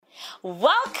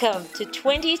Welcome to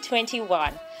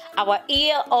 2021, our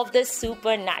year of the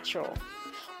supernatural.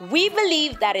 We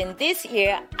believe that in this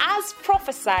year, as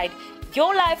prophesied,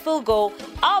 your life will go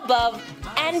above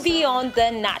and beyond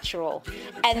the natural,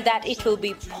 and that it will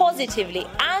be positively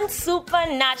and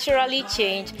supernaturally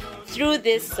changed through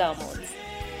these sermons.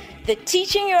 The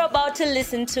teaching you're about to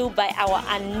listen to by our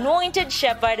anointed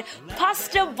shepherd,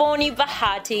 Pastor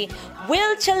Bahati,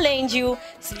 will challenge you,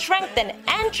 strengthen,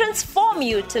 and transform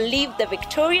you to live the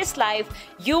victorious life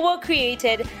you were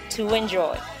created to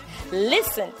enjoy.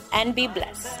 Listen and be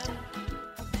blessed.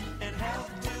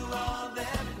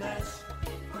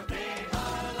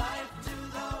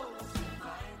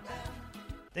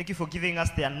 Thank you for giving us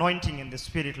the anointing and the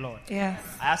Spirit, Lord. Yes.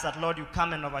 I ask that, Lord, you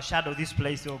come and overshadow this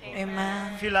place, oh God.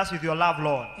 Amen. Fill us with your love,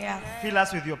 Lord. Yes. Fill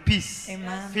us with your peace.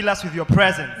 Amen. Fill us with your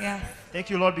presence. Yes. Thank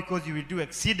you, Lord, because you will do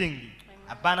exceedingly,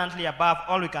 abundantly above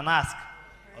all we can ask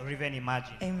or even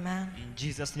imagine. Amen. In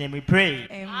Jesus' name we pray.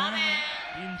 Amen.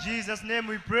 In Jesus' name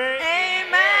we pray.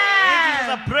 Amen. Give Jesus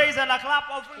a praise and a clap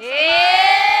of Yeah.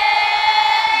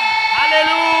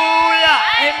 Hallelujah.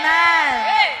 Amen.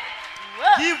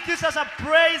 Give Jesus a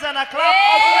praise and a clap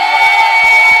of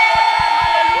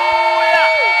Hallelujah.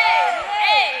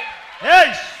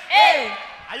 Hey.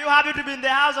 Are you happy to be in the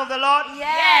house of the Lord?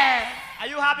 Yes. Are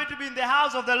you happy to be in the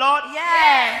house of the Lord?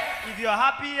 Yes. If you're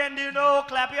happy and you know,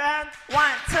 clap your hands.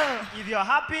 1, 2. If you're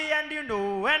happy and you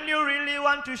know, and you really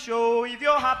want to show, if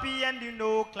you're happy and you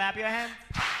know, clap your hands.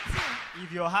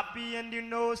 If you're happy and you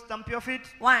know, stamp your feet.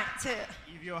 1, 2.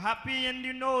 If you're happy and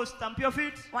you know, stamp your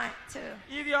feet. 1, 2.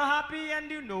 If you're happy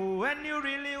and you know, and you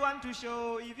really want to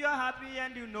show, if you're happy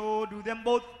and you know, do them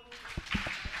both.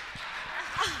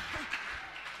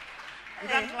 You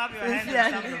can clap your hands and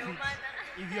stamp your feet.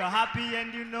 If you're happy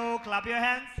and you know, clap your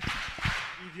hands.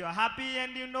 If you're happy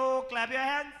and you know, clap your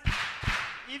hands.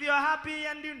 If you're happy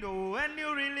and you know, and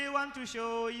you really want to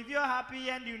show, if you're happy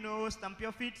and you know, stamp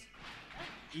your feet.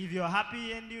 If you're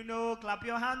happy and you know, clap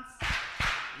your hands.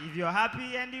 If you're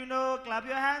happy and you know, clap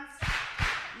your hands.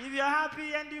 If you're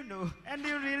happy and you know, and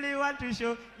you really want to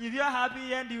show, if you're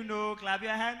happy and you know, clap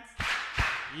your hands.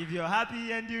 If you're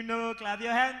happy and you know, clap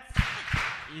your hands.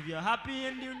 If you're happy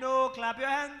and you know, clap your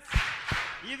hands.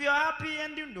 If you're happy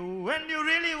and you know, and you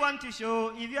really want to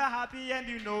show, if you're happy and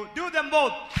you know, do them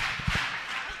both.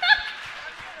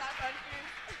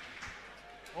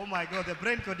 Oh my God, the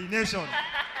brain coordination.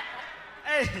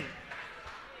 Hey,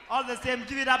 all the same,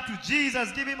 give it up to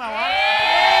Jesus. Give him a one.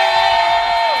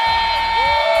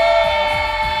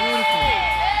 Beautiful.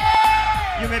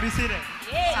 You may be seated.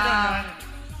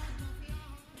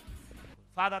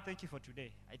 Father, thank you for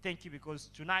today. I thank you because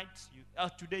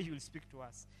today you will speak to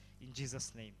us in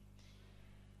Jesus' name.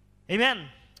 Amen.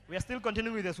 We are still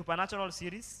continuing with the supernatural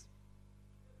series.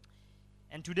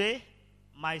 And today,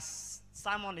 my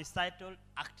sermon is titled,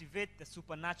 Activate the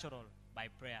Supernatural by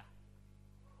Prayer.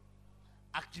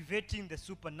 Activating the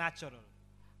supernatural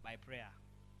by prayer.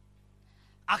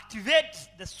 Activate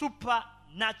the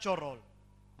supernatural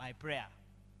by prayer.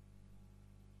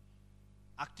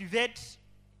 Activate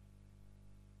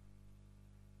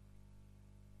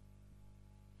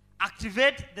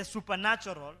the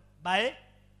supernatural by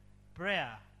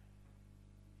prayer.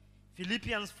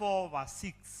 Philippians 4 verse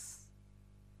 6.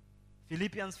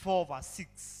 Philippians 4 verse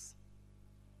 6.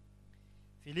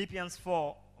 Philippians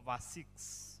 4 verse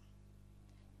 6.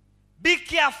 Be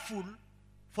careful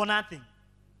for nothing.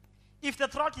 If the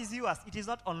throat is yours, it is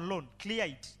not on loan. Clear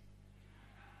it.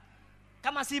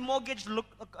 Kama si mortgage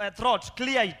throat,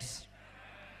 clear it.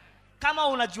 Kama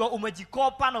unajua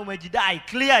umejikopa na umejidai,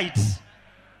 clear it.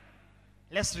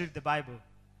 Let's read the Bible.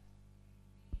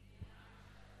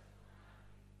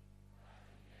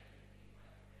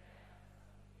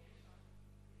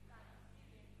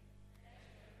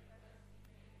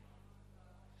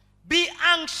 Be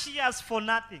anxious for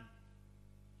nothing,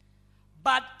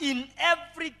 but in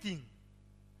everything,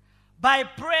 by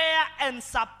prayer and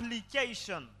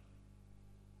supplication,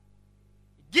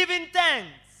 giving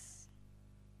thanks,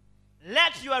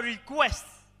 let your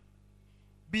requests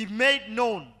be made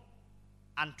known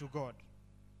unto God.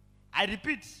 I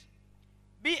repeat,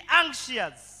 be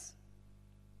anxious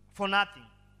for nothing,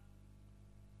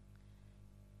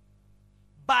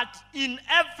 but in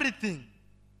everything,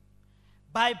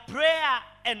 by prayer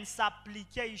and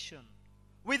supplication,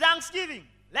 with thanksgiving,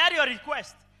 let your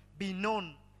request be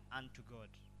known unto God.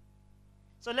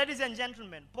 So, ladies and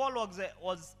gentlemen, Paul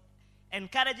was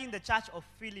encouraging the church of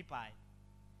Philippi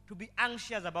to be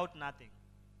anxious about nothing.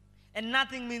 And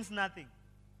nothing means nothing.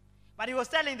 But he was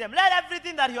telling them, let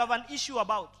everything that you have an issue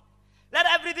about, let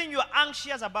everything you are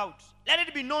anxious about, let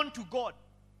it be known to God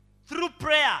through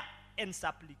prayer and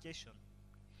supplication.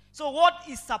 So what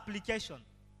is supplication?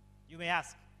 You may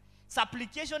ask.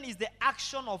 Supplication is the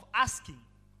action of asking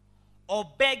or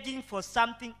begging for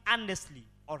something earnestly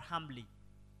or humbly.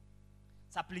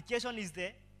 Supplication is the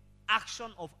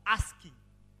action of asking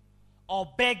or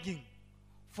begging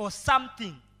for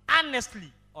something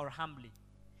earnestly or humbly.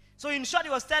 So in short, he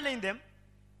was telling them,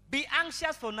 be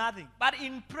anxious for nothing, but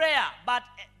in prayer,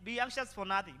 be anxious for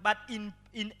nothing, but in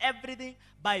everything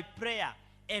by prayer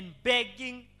and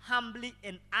begging humbly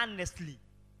and earnestly.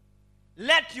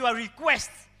 Let your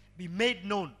requests be made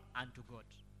known unto God.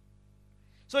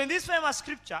 So in this famous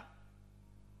scripture,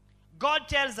 God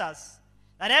tells us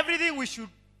that everything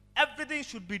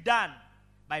should be done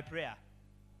by prayer.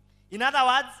 In other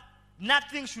words,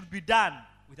 nothing should be done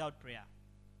without prayer.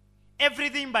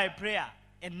 Everything by prayer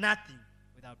and nothing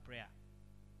without prayer.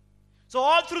 So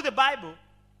all through the Bible,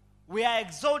 we are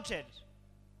exhorted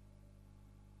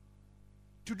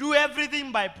to do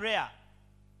everything by prayer.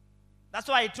 That's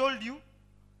why I told you,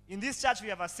 in this church we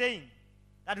have a saying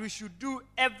that we should do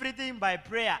everything by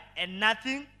prayer and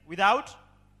nothing without.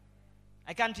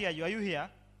 I can't hear you. Are you here?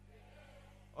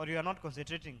 Or you are not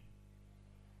concentrating?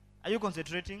 Are you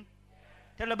concentrating?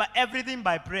 Tell me about everything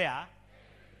by prayer,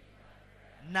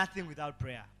 nothing without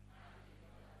prayer.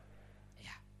 Yeah.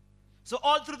 So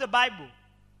all through the Bible,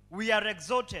 we are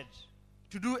exhorted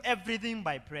to do everything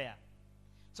by prayer.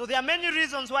 So there are many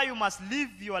reasons why you must live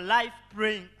your life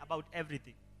praying about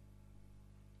everything.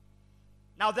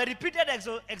 Now the repeated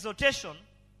exhortation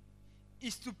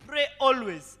is to pray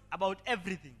always about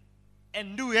everything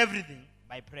and do everything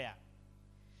by prayer.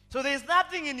 So there is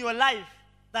nothing in your life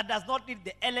that does not need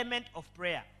the element of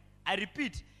prayer. I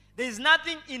repeat, there is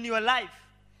nothing in your life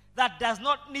that does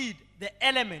not need the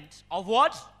element of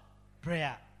what?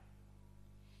 Prayer.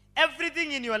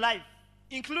 Everything in your life,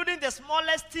 including the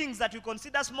smallest things that you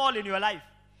consider small in your life,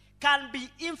 can be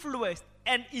influenced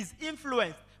and is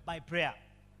influenced by prayer.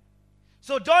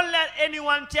 So don't let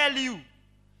anyone tell you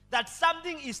that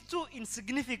something is too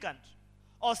insignificant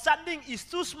or something is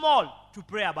too small to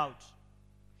pray about.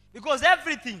 Because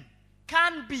everything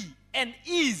can be and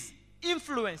is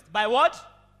influenced by what?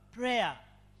 Prayer.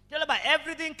 Tell about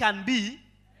everything can be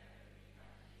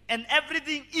and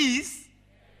everything is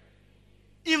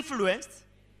influenced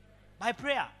by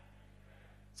prayer.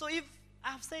 So if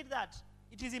I have said that,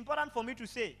 it is important for me to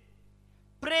say,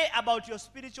 pray about your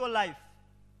spiritual life.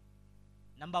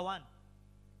 Number one.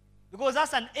 Because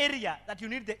that's an area that you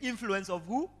need the influence of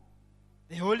who?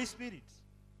 The Holy Spirit.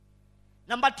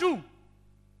 Number two,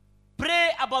 pray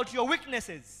about your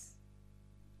weaknesses.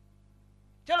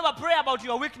 Tell about pray about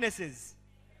your weaknesses.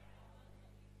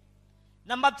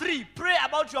 Number three, pray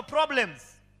about your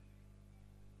problems.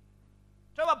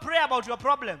 Tell about pray about your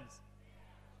problems.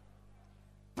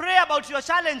 Pray about your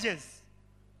challenges.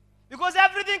 Because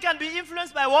everything can be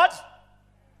influenced by what?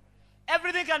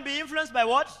 Everything can be influenced by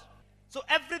what? So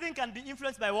everything can be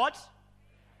influenced by what?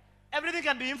 Everything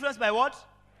can be influenced by what?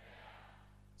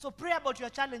 So pray about your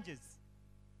challenges.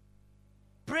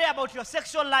 Pray about your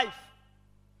sexual life.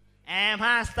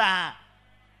 Pastor,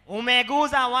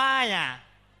 umeguza waya.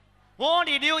 What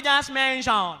did you just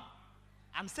mention?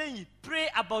 I'm saying it. Pray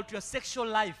about your sexual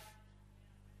life.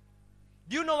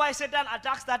 Do you know why Satan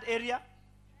attacks that area?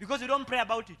 Because you don't pray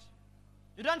about it.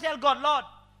 You don't tell God, Lord,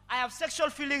 I have sexual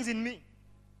feelings in me.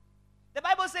 The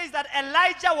Bible says that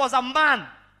Elijah was a man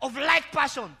of like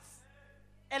passions.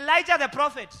 Elijah the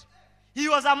prophet, he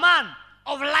was a man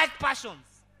of like passions.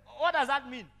 What does that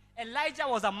mean? Elijah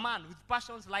was a man with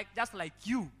passions just like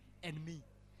you and me.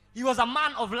 He was a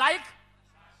man of like.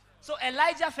 So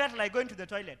Elijah felt like going to the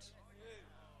toilet.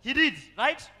 He did,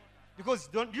 right? Because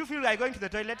do you feel like going to the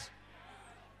toilet?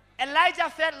 Elijah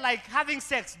felt like having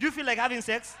sex. Do you feel like having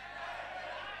sex?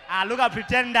 Look at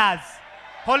pretenders.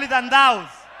 Holier than thous.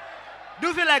 Do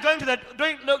you feel like going to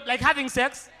like having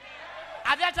sex?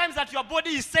 Are there times that your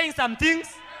body is saying some things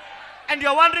and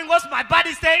you're wondering what's my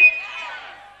body saying?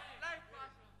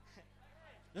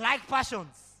 Like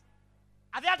passions.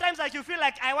 Are there times like you feel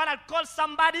like I want to call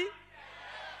somebody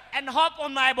and hop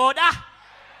on my border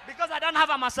because I don't have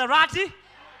a Maserati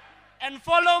and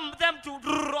follow them to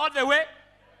all the way?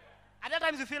 Are there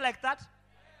times you feel like that?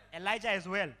 Elijah as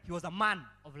well. He was a man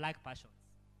of like passions.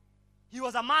 He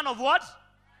was a man of what?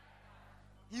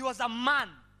 He was a man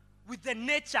with the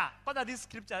nature. Because of this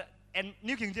scripture, and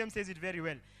New King James says it very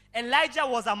well. Elijah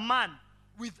was a man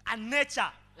with a nature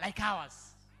like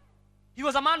ours. He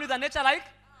was a man with a nature like?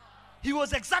 He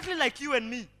was exactly like you and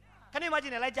me. Can you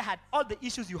imagine Elijah had all the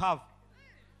issues you have?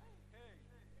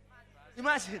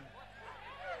 Imagine.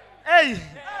 Hey!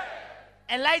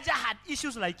 Elijah had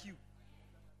issues like you.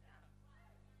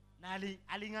 Na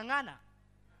alingangana.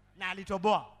 Na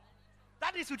alitoboa.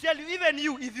 That is to tell you, even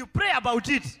you, if you pray about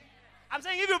it. I'm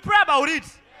saying if you pray about it.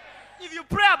 If you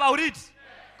pray about it,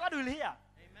 God will hear.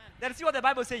 Amen. Then see what the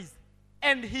Bible says.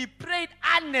 And he prayed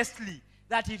earnestly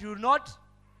that he would not.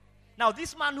 Now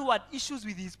this man who had issues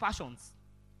with his passions,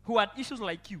 who had issues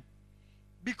like you,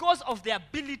 because of the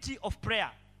ability of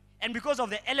prayer and because of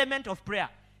the element of prayer,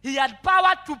 he had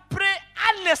power to pray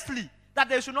earnestly that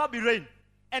there should not be rain.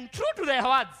 And true to their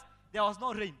words, there was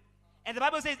no rain. And the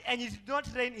Bible says, and it did not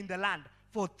rain in the land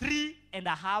for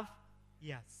 3.5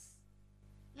 years.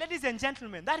 Ladies and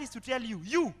gentlemen, that is to tell you,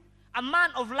 you, a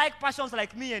man of like passions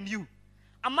like me and you,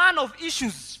 a man of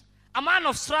issues, a man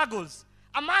of struggles,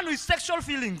 a man with sexual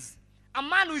feelings, a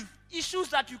man with issues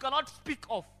that you cannot speak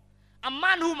of, a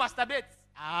man who masturbates.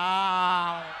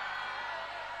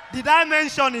 Did I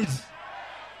mention it?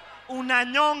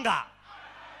 Unanyonga.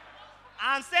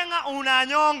 Ansenga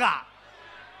unanyonga.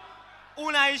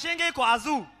 Unaishenge kwa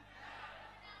zoo.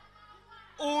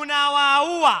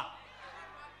 Unawaua.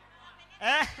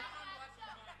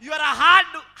 You are a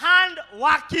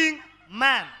hand-working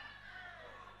man.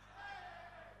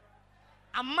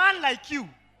 A man like you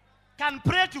can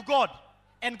pray to God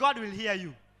and God will hear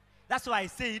you. That's why I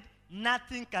said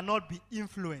nothing cannot be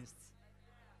influenced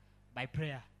by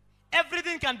prayer.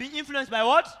 Everything can be influenced by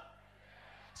what?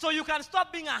 So you can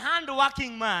stop being a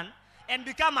hand-working man and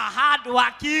become a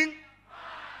hard-working man.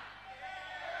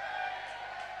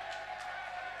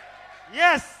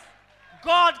 Yes,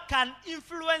 God can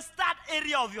influence that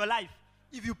area of your life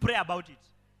if you pray about it.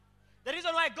 The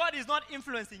reason why God is not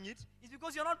influencing it is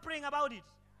because you're not praying about it.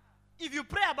 If you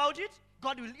pray about it,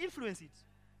 God will influence it.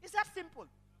 It's that simple.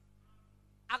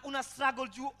 Una struggle,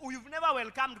 you've never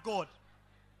welcomed God.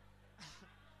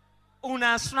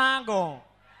 Una struggle.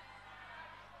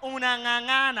 Una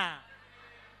ngangana.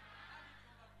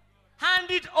 Hand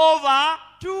it over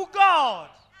to God.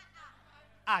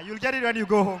 You'll get it when you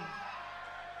go home.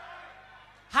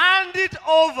 Hand it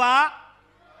over.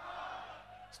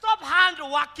 Stop hand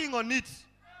working on it.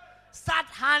 Start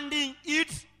handing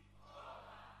it.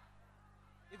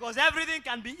 Because everything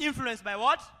can be influenced by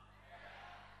what?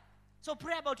 So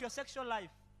pray about your sexual life.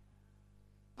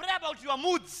 Pray about your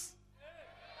moods.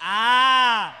 Do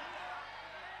I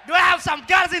have some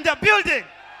girls in the building?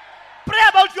 Pray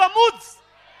about your moods.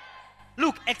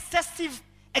 Look, excessive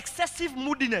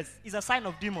moodiness is a sign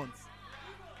of demons.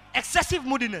 Excessive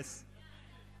moodiness.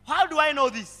 How do I know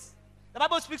this? The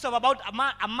Bible speaks of about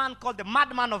a man called the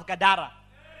madman of Gadara.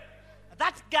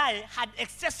 That guy had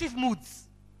excessive moods.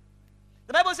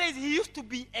 The Bible says he used to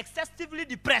be excessively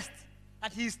depressed,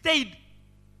 that he stayed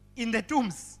in the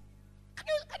tombs. Can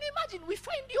you imagine? We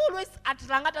find you always at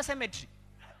Langata Cemetery,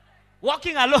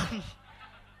 walking alone.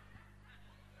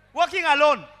 Walking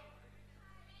alone.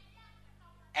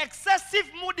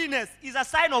 Excessive moodiness is a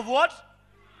sign of what?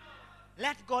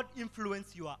 Let God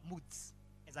influence your moods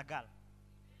as a girl.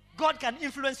 God can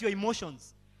influence your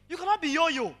emotions. You cannot be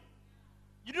yo-yo.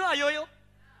 You know a yo-yo?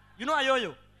 You know a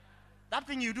yo-yo? That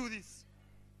thing you do this.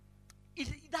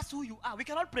 That's who you are. We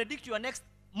cannot predict your next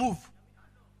move.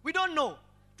 We don't know.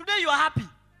 Today you are happy.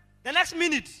 The next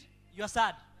minute, you are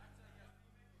sad.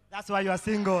 That's why you are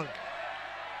single.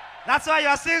 That's why you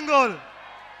are single.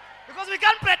 Because we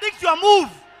can't predict your move.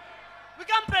 We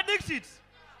can't predict it.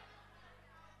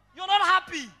 You're not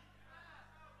happy.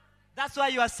 That's why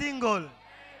you are single. Yeah.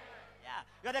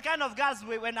 You're the kind of girls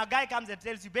when a guy comes and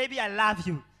tells you, baby, I love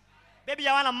you. Baby,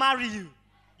 I want to marry you.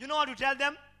 You know what to tell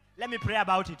them? Let me pray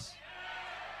about it.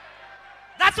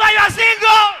 That's why you are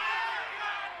single.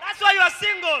 That's why you are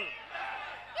single.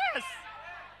 Yes.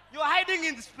 You are hiding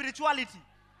in spirituality.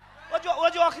 What you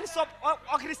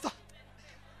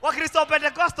Kristo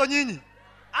Pentecosto nyinyi?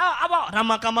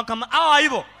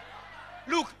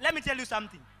 Look, let me tell you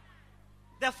something.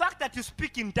 The fact that you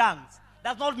speak in tongues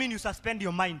does not mean you suspend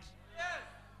your mind.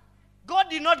 God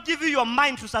did not give you your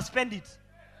mind to suspend it.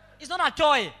 It's not a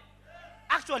toy.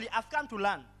 Actually, I've come to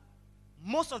learn.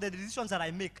 Most of the decisions that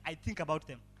I make, I think about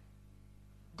them.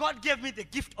 God gave me the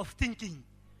gift of thinking.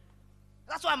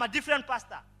 That's why I'm a different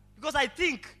pastor. Because I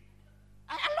think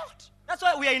a lot. That's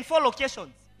why we are in 4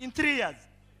 locations in 3 years.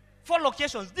 4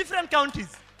 locations, different counties.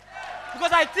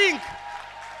 Because I think.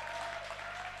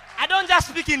 I don't just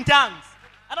speak in tongues.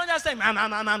 I don't just say,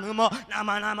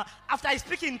 After I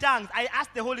speak in tongues, I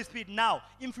ask the Holy Spirit, now,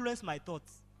 influence my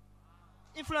thoughts.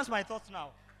 Influence my thoughts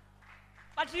now.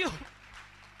 But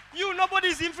nobody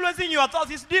is influencing your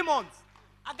thoughts. It's demons.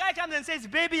 A guy comes and says,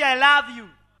 baby, I love you.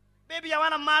 Baby, I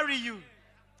want to marry you.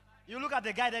 You look at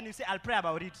the guy, then you say, I'll pray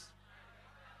about it.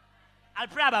 I'll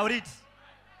pray about it.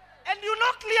 And you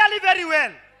know clearly very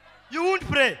well, you won't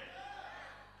pray.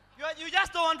 You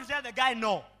just don't want to tell the guy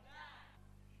no.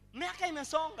 Miaka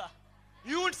imesonga.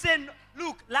 You won't say no.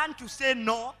 Look, learn to say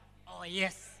no or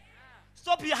yes.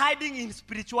 Stop you hiding in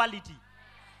spirituality.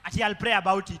 Actually, I'll pray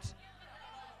about it.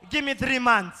 Give me 3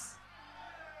 months.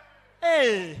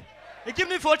 Hey, give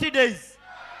me 40 days.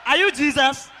 Are you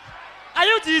Jesus? Are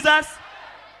you Jesus?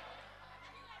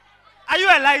 Are you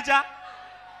Elijah?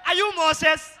 Are you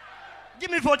Moses?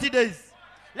 Give me 40 days.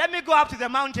 Let me go up to the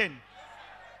mountain.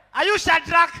 Are you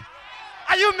Shadrach?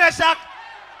 Are you Meshach?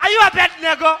 Are you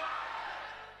Abednego?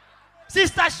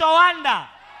 Sister Shawanda,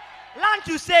 learn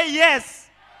to say yes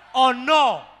or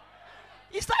no.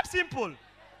 It's that simple.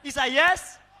 It's a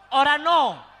yes or a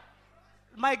no.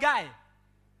 My guy,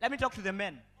 let me talk to the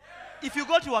men. If you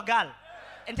go to a girl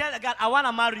and tell the girl, I want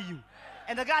to marry you,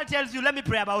 and the girl tells you, let me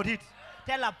pray about it,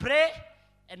 tell her, pray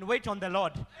and wait on the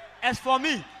Lord. As for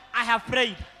me, I have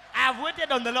prayed. I have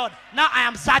waited on the Lord. Now I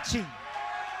am searching.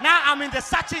 Now I'm in the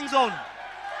searching zone.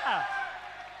 I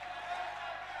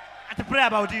have to pray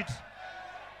about it.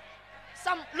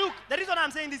 Look, the reason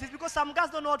I'm saying this is because some girls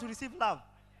don't know how to receive love.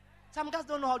 Some girls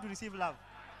don't know how to receive love.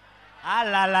 Ah,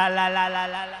 la, la, la, la, la,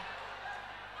 la, la.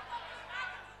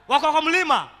 Wako kwa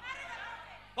mlima.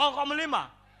 Wako kwa mlima.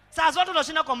 Saa zote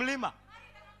unashinda kwa mlima.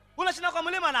 Unashinda kwa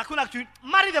mlima na hakuna kitu.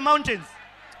 Marry the mountains.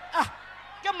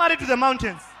 Get married to the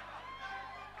mountains.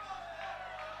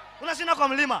 Unashinda kwa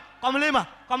mlima, kwa mlima,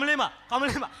 kwa mlima, kwa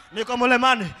mlima. Niko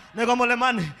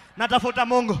mlemani, natafuta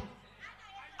Mungu.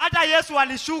 Hata Yesu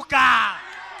alishuka.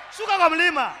 Shuka kwa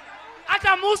mlima.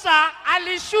 Hata Musa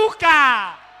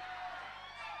alishuka.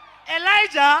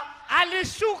 Elijah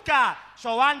alishuka.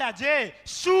 Shawanda je,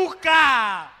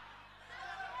 shuka.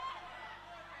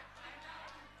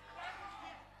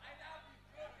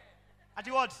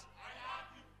 Ati what?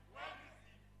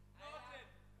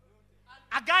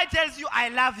 A guy tells you, I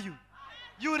love you.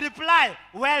 You reply,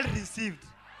 well received.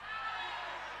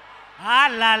 Ah,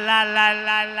 la, la, la,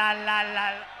 la, la, la,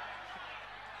 la.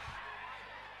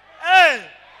 Hey,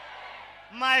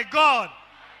 my God,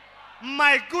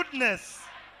 my goodness.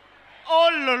 Oh,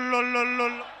 lo, lo, lo, lo,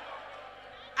 lo.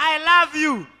 I love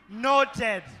you.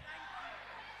 Noted.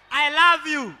 I love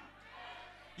you.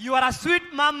 You are a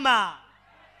sweet mama.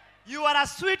 You are a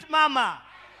sweet mama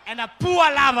and a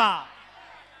poor lover.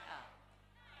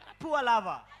 Poor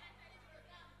lover.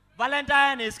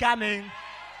 Valentine is coming.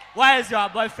 Where is your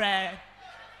boyfriend?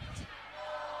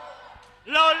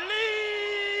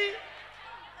 Lonely.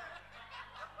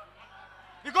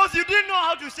 Because you didn't know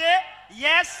how to say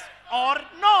yes or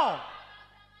no.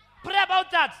 Pray about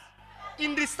that.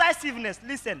 Indecisiveness.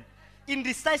 Listen.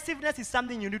 Indecisiveness is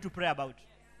something you need to pray about.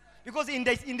 Because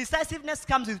indecisiveness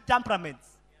comes with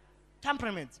temperaments.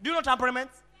 Temperaments. Do you know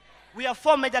temperaments? We have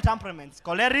 4 major temperaments.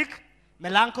 Choleric,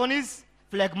 melancholies,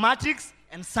 phlegmatics,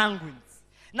 and sanguines.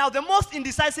 Now, the most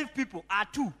indecisive people are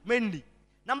 2, mainly.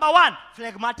 Number 1,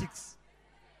 phlegmatics.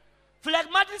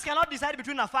 Phlegmatics cannot decide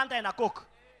between a Fanta and a Coke.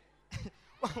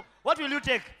 What will you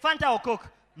take? Fanta or Coke?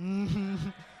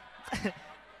 Nipe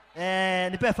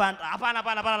Fanta.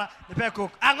 Hapana. Nipe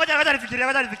Coke.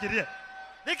 Ngoja nifikirie.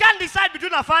 They can't decide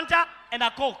between a Fanta and a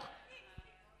Coke.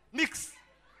 Mix.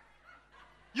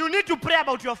 You need to pray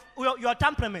about your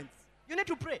temperaments. You need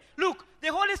to pray. Look, the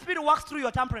Holy Spirit works through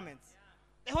your temperaments.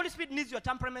 The Holy Spirit needs your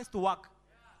temperaments to work.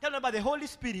 Tell me about the Holy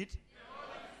Spirit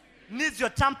needs your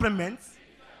temperaments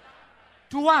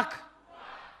to work.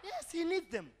 Yes, he needs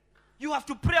them. You have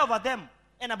to pray over them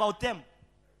and about them.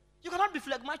 You cannot be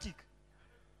phlegmatic.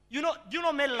 Do you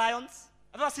know male lions?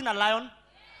 Have you ever seen a lion?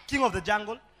 King of the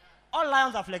jungle. All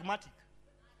lions are phlegmatic.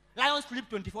 Lions sleep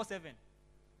 24/7.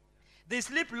 They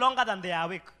sleep longer than they are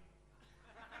awake.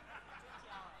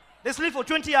 They sleep for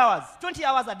 20 hours. 20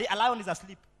 hours a day, a lion is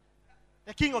asleep.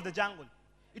 The king of the jungle.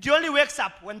 It only wakes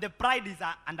up when the pride is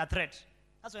under threat.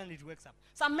 That's when it wakes up.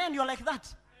 Some men, you're like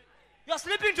that. You're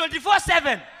sleeping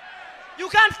 24/7. You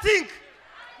can't think.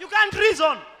 You can't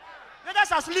reason. You're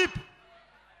just asleep.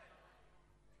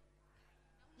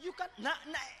 You can't.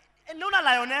 No,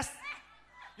 lioness.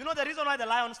 You know the reason why the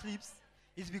lion sleeps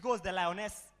is because the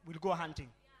lioness will go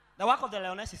hunting. The work of the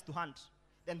lioness is to hunt.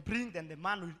 Then the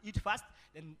man will eat first.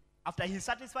 Then after he's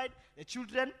satisfied, the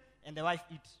children and the wife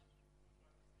eat.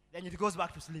 Then it goes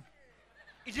back to sleep.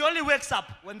 It only wakes up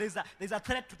when there's a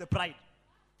threat to the pride.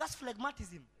 That's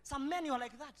phlegmatism. Some men, you're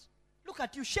like that. Look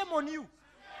at you. Shame on you.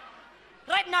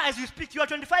 Right now, as you speak, you are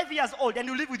 25 years old and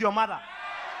you live with your mother.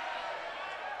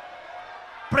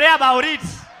 Pray about it.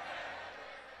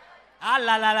 Ah,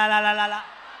 la, la, la, la, la, la, la.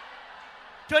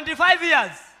 25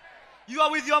 years. You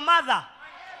are with your mother.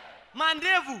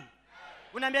 Mandevu.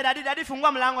 Unaambia daddy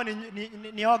fungua mlango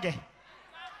nioge.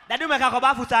 Daddy umekaa kwa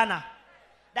bafu sana.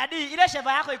 Daddy ile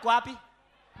sheva yako iko wapi?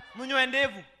 Munyoe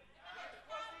ndevu.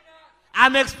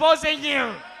 I'm exposing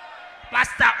you.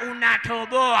 Pastor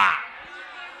unatoboa.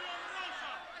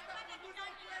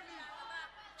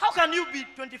 How can you be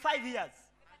 25 years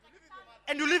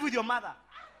and you live with your mother?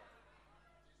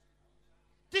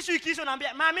 Tissue ikisho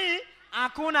naambia, mami,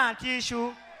 hakuna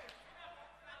tissue.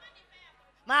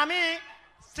 Mami,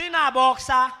 sina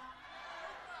boxer.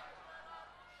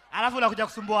 Alafu unakuja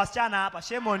kusumbua wasichana hapa.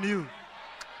 Shame on you.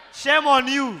 Shame on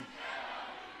you.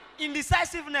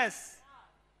 Indecisiveness.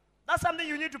 That's something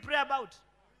you need to pray about.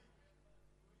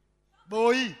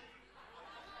 Boy.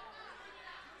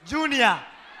 Junior.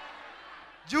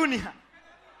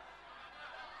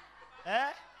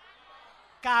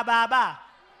 Kababa.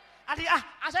 Ati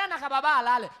asana na kababa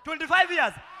alale. 25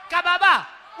 years. Kababa.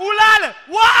 Ulale.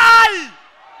 Why?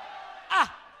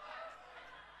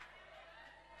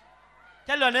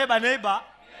 Tell your neighbor.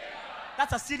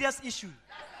 That's a serious issue.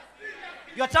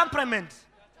 Your temperament.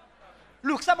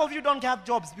 Look, some of you don't have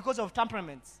jobs because of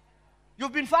temperaments.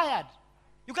 You've been fired.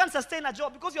 You can't sustain a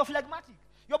job because you're phlegmatic.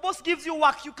 Your boss gives you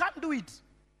work. You can't do it.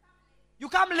 You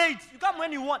come late. You come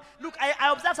when you want. Look,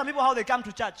 I observe some people how they come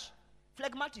to church.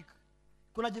 Phlegmatic.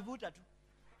 Kuna jivuta tu.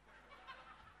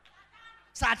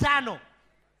 Saa 5.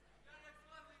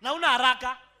 Na una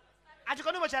haraka. Ati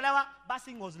kwa nini umechelewa?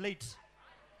 Busing was late.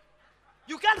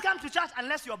 You can't come to church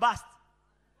unless you're bussed.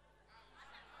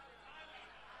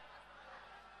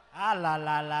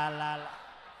 La.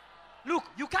 Look,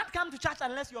 you can't come to church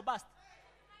unless you're bussed.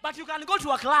 But you can go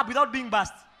to a club without being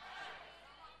bussed.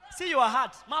 See your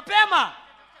heart. Mapema.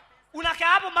 Unakaa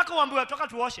hapo mpaka uambiwe toka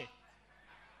tuoshe.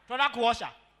 Toka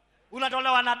kuosha.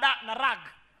 Unatolewa na rag,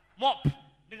 mop,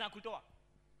 ninakutoa.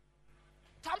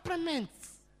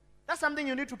 Temperaments. That's something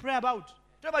you need to pray about.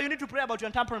 You need to pray about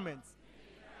your temperaments.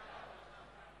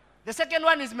 The second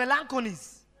one is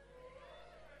melancholies.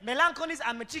 Melancholies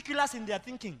are meticulous in their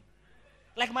thinking.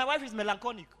 Like my wife is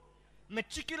melancholic.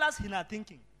 Meticulous in her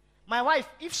thinking. My wife,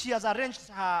 if she has arranged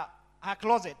her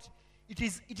closet, it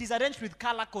is arranged with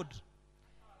color code.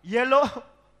 Yellow,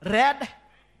 red,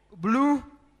 blue,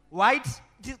 white.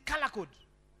 It is color code.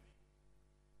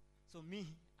 So me,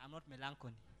 I'm not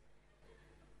melancholy.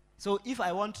 So if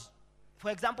I want,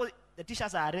 for example, the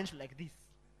t-shirts are arranged like this.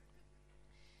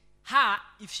 Her,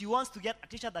 if she wants to get a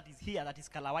t-shirt that is here, that is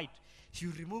color white, she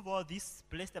will remove all this,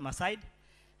 place them aside,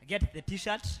 get the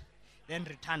t-shirt, then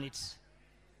return it.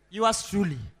 Yours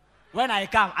truly. When I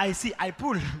come, I see, I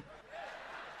pull.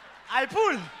 I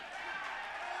pull.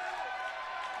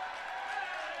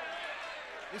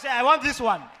 You say, I want this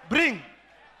one. Bring.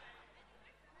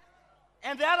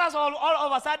 And the others all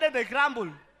of a sudden, they crumble.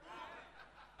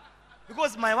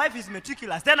 Because my wife is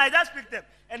meticulous. Then I just pick them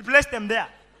and place them there.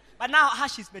 But now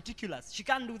she's meticulous. She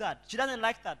can't do that. She doesn't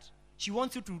like that. She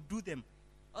wants you to do them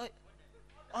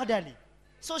orderly.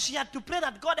 So she had to pray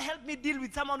that God help me deal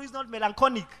with someone who is not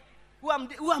melancholic, who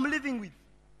I'm living with.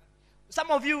 Some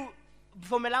of you,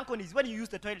 for melancholy, when you use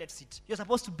the toilet seat, you're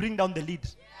supposed to bring down the lid.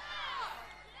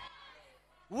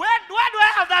 Where do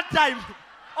I have that time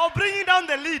of bringing down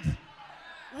the lid?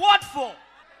 What for?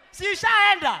 Si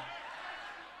ushaenda.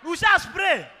 Usha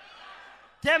spray.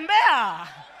 Tembea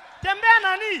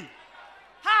nani.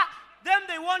 Then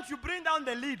they want you bring down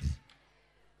the lid.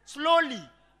 Slowly.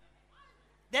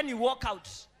 Then you walk out.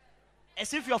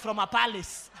 As if you're from a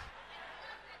palace.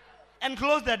 And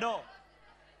close the door.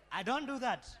 I don't do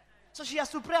that. So she has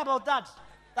to pray about that.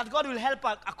 That God will help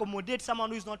her accommodate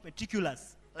someone who is not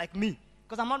meticulous. Like me.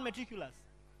 Because I'm not meticulous.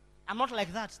 I'm not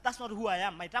like that. That's not who I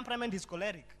am. My temperament is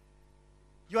choleric.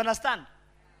 You understand?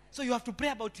 So you have to pray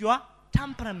about your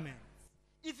temperament.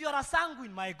 If you are a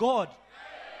sanguine, my God,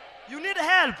 you need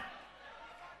help.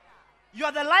 You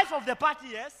are the life of the party,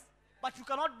 yes, but you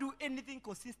cannot do anything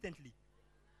consistently.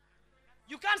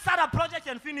 You can't start a project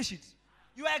and finish it.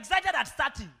 You are excited at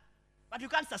starting, but you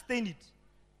can't sustain it.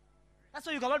 That's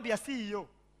why you cannot be a CEO.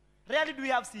 Rarely do we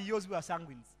have CEOs who are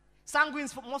sanguines.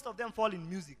 Sanguines, most of them fall in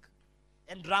music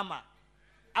and drama.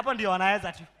 Hapo ndio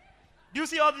wanaweza tu. Do you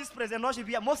see all these praise and worship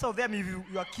here? Most of them, if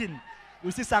you are keen,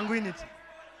 you see sanguinity.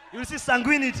 You see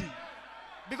sanguinity.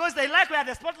 Because they like where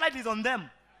the spotlight is on them.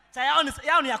 Sa yao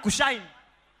ni ya kushine.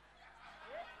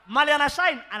 Mali ana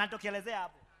shine, anatokelezea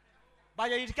hapo.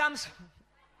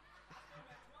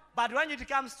 But when it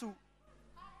comes to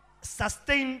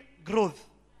sustained growth,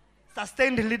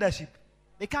 sustained leadership,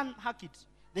 they can't hack it.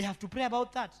 They have to pray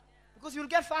about that. Because you'll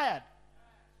get fired.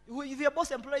 If your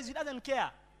boss employs, he doesn't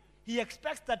care. He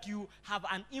expects that you have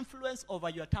an influence over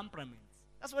your temperament.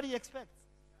 That's what he expects.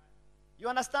 You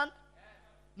understand?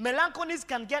 Melancholies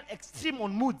can get extreme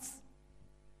on moods.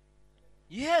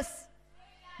 Yes.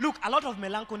 Look, a lot of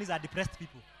melancholies are depressed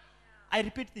people. I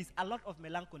repeat this, a lot of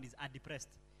melancholies are depressed.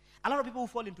 A lot of people who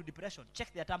fall into depression,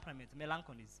 check their temperaments,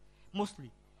 melancholies,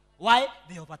 mostly. Why?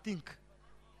 They overthink.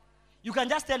 You can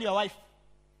just tell your wife,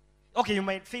 okay, you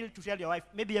might fail to tell your wife,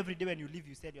 maybe every day when you leave,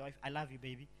 you tell your wife, I love you,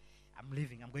 baby. I'm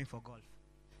leaving, I'm going for golf.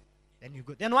 Then you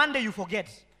go. Then one day you forget,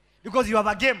 because you have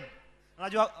a game.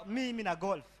 Unajua, mimi na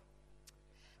golf.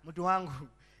 Mtu wangu,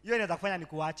 hiyo inaweza kufanya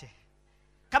nikuache.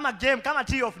 Kama game, kama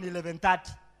tee off ni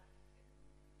 11:30.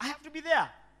 I have to be there.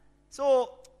 So,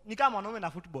 ni kama wanaume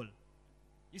na football.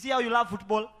 You see how you love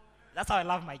football? That's how I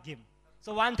love my game.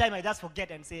 So one time I just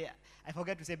forget and say, I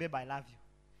forget to say, babe, I love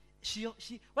you.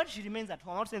 When she remains at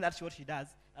home, I'm not saying that's what she does,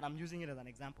 and I'm using it as an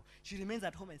example. She remains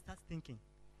at home and starts thinking,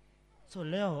 so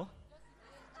leo,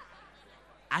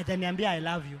 ataniambia I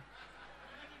love you.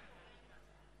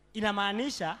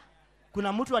 Inamaanisha,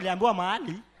 kuna mtu aliambiwa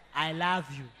mahali, I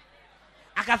love you.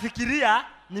 Akafikiria,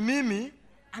 ni mimi,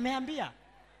 ameambia.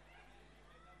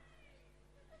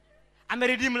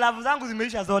 Ameredeem love zangu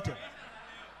zimeisha zote.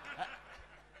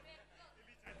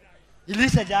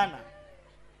 Ilisha jana.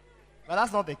 But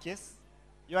that's not the case.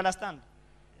 You understand?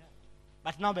 Yeah.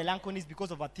 But now melancholy is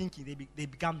because of overthinking. They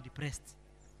become depressed.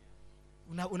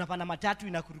 Unapanda matatu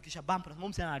inakurukisha bump. Mama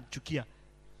msana anachukia.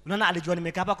 Unaona alijua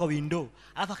nimekaa hapa kwa window,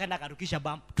 alafu akaenda akarukisha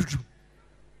bump.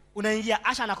 Unaingia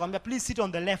Asha anakuambia please sit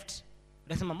on the left.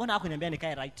 Unasema mbona hako niambia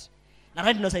nikae right? Na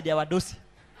right ndio side ya wadosi.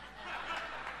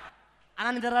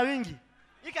 Ananidharau wingi.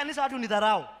 Hii kanisa watu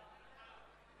nidharau.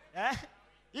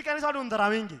 Hii kanisa watu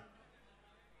nidharau wingi.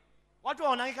 Watu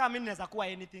waonanga kama mimi naweza kuwa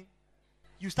anything.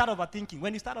 You start overthinking.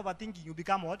 When you start overthinking, you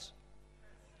become what?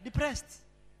 Depressed.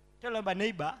 Tell your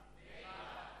neighbor,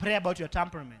 pray about your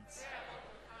temperaments.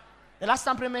 The last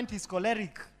temperament is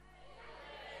choleric.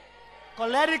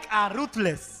 Choleric are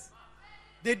ruthless.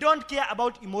 They don't care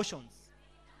about emotions.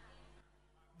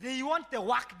 They want the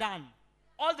work done.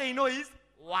 All they know is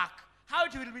work. How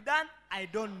it will be done, I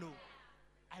don't know.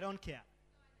 I don't care.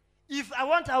 If I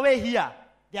want a way here,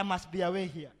 there must be a way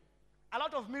here. A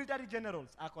lot of military generals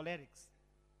are cholerics.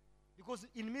 Because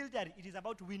in military, it is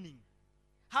about winning.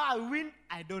 How I win,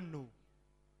 I don't know.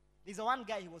 There's one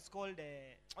guy, he was called,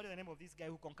 what is the name of this guy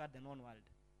who conquered the known world?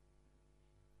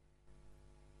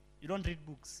 You don't read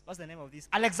books. What's the name of this?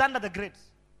 Alexander the Great.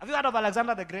 Have you heard of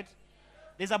Alexander the Great?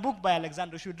 There's a book by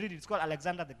Alexander. You should read it. It's called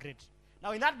Alexander the Great.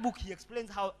 Now, in that book, he explains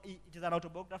how, it is an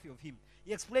autobiography of him.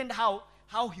 He explained how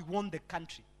he won the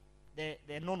country,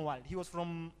 the known world. He was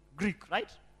from Greek, right?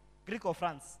 Greek or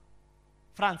France?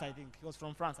 France, I think. He was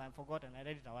from France. I've forgotten. I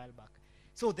read it a while back.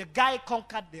 So the guy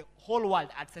conquered the whole world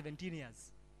at 17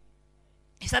 years.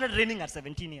 He started reigning at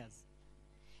 17 years.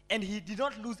 And he did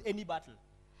not lose any battle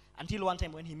until one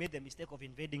time when he made the mistake of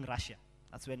invading Russia.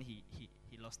 That's when he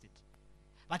lost it.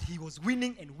 But he was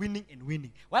winning and winning and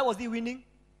winning. Why was he winning?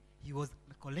 He was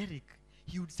choleric.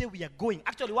 He would say, we are going.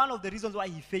 Actually, one of the reasons why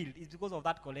he failed is because of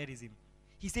that cholerism.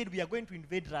 He said, we are going to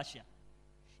invade Russia.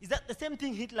 Is that the same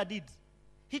thing Hitler did?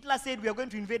 Hitler said, we are going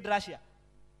to invade Russia.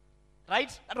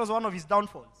 Right? That was one of his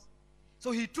downfalls.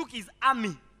 So he took his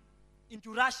army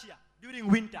into Russia during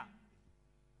winter.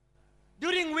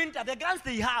 During winter, the guns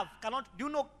they have cannot, do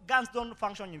you know guns don't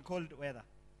function in cold weather?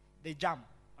 They jam,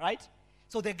 right?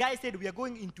 So the guy said, we are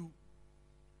going into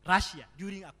Russia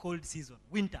during a cold season,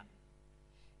 winter.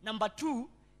 Number two,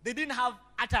 they didn't have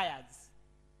attires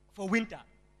for winter.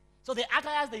 So the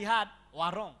attires they had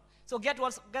were wrong. So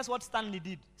guess what Stanley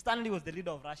did? Stanley was the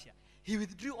leader of Russia. He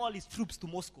withdrew all his troops to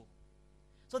Moscow.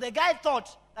 So the guy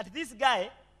thought that this guy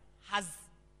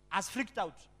has freaked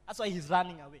out. That's why he's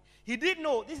running away. He didn't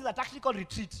know this is a tactical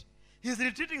retreat. He's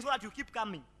retreating so that you keep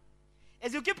coming.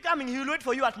 As you keep coming, he will wait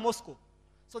for you at Moscow.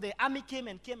 So the army came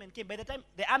and came and came. By the time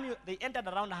the army, they entered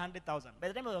around 100,000. By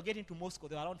the time they were getting to Moscow,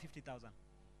 they were around 50,000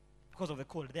 because of the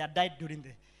cold. They had died during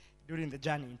the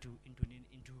journey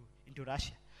into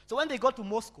Russia. So when they got to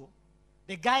Moscow,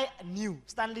 the guy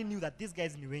Stanley knew that this guy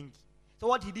is Niwengi. So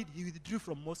what he did, he withdrew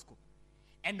from Moscow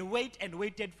and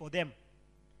waited for them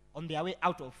on their way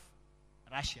out of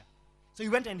Russia. So he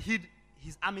went and hid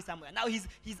his army somewhere. Now his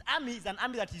army is an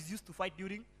army that is used to fight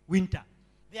during winter.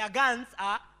 Their guns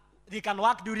they can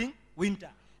work during winter.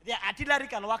 Their artillery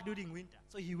can work during winter.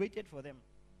 So he waited for them.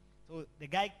 So the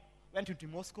guy went into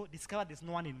Moscow, discovered there's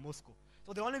no one in Moscow.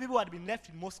 So the only people who had been left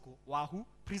in Moscow were who?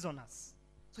 Prisoners.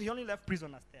 So he only left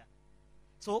prisoners there.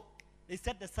 So they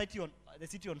set the city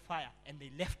on fire and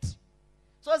they left.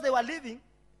 So as they were leaving,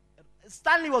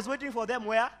 Stanley was waiting for them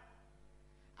where?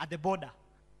 At the border.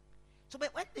 So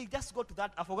when they just got to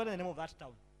that, I've forgotten the name of that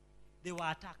town, they were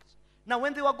attacked. Now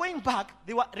when they were going back,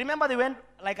 remember they went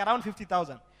like around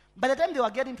 50,000. By the time they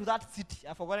were getting to that city,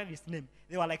 I've forgotten its name,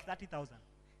 they were like 30,000.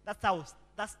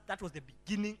 That was the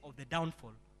beginning of the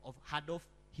downfall of Adolf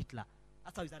Hitler.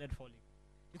 That's how he started falling.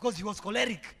 Because he was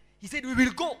choleric. He said, we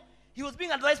will go. He was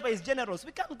being advised by his generals.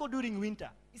 We can't go during winter.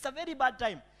 It's a very bad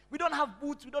time. We don't have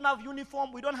boots. We don't have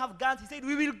uniform. We don't have guns. He said,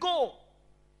 we will go.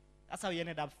 That's how he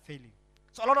ended up failing.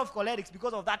 So a lot of cholerics,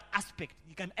 because of that aspect,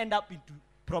 you can end up into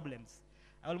problems.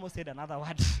 I almost said another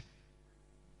word.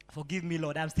 Forgive me,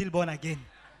 Lord. I'm still born again.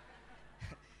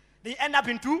 They end up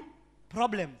into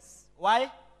problems.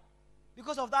 Why?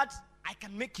 Because of that, I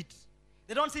can make it.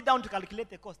 They don't sit down to calculate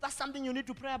the cost. That's something you need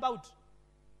to pray about.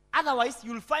 Otherwise,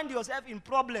 you'll find yourself in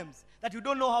problems that you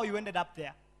don't know how you ended up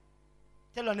there.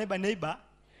 Tell your neighbor,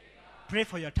 pray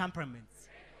for your temperaments.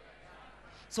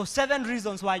 So 7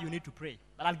 reasons why you need to pray.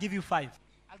 But I'll give you 5.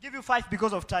 I'll give you 5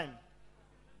 because of time.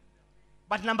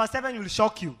 But number 7 will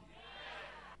shock you.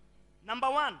 Number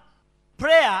 1,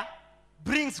 prayer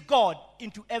brings God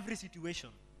into every situation.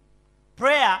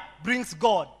 Prayer brings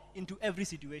God into every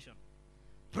situation.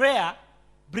 Prayer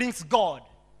brings God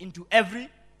into every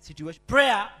situation.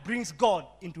 Prayer brings God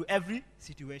into every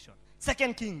situation.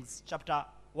 2 Kings chapter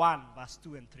 1 verse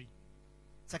 2 and 3.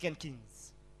 2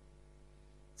 Kings.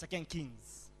 2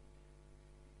 Kings.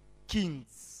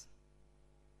 Kings.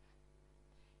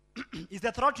 Is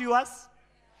the throat yours?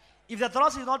 If the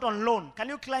throat is not on loan, can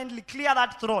you kindly clear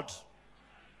that throat?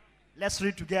 Let's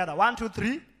read together. 1, 2,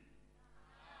 3.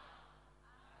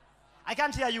 I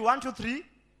can't hear you. 1, 2, 3.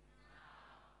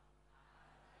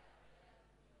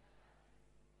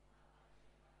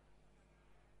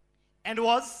 And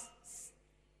was?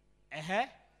 Can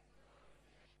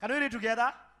we read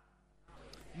together?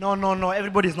 No.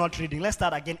 Everybody is not reading. Let's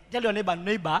start again. Tell your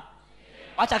neighbor,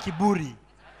 wacha kiburi.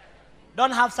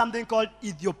 Don't have something called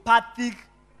idiopathic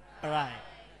pride.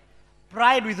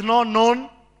 Pride with no known.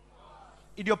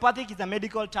 Idiopathic is a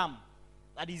medical term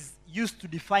that is used to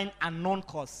define a known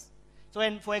cause. So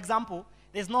when, for example,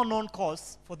 there's no known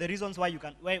cause for the reasons why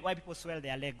why people swell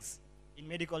their legs in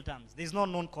medical terms. There's no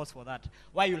known cause for that.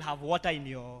 Why you'll have water in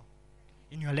your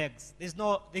legs. There's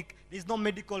no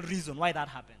medical reason why that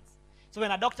happens. So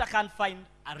when a doctor can't find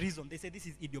a reason, they say this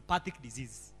is idiopathic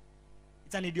disease.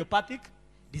 It's an idiopathic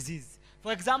disease.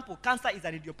 For example, cancer is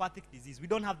an idiopathic disease. We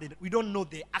don't know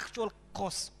the actual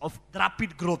cause of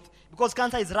rapid growth because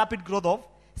cancer is rapid growth of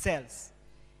cells.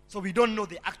 So we don't know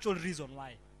the actual reason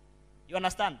why. You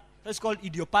understand? So it's called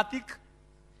idiopathic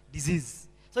disease.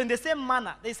 So in the same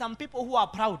manner, there's some people who are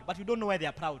proud, but you don't know why they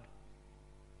are proud.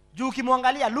 Juu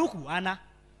ukimwangalia luku ana,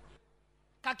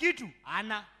 kakitu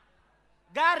ana,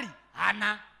 gari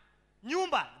ana,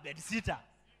 nyumba bedsitter,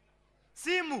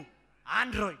 simu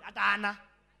Android hata ana.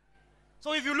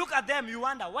 So if you look at them, you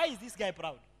wonder, why is this guy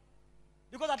proud?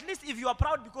 Because at least if you are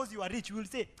proud because you are rich, you will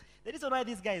say, the reason why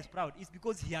this guy is proud is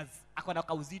because he has akona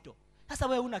kauzito. Sasa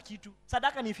wewe una kitu.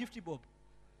 Sadaka ni 50 bob.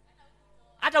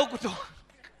 Hata hukutoa.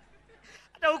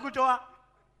 Hata hukutoa.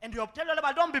 And you tell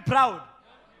them, don't be proud.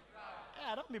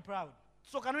 Yeah, don't be proud.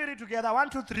 So can we read together? 1,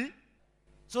 2, 3.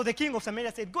 So the king of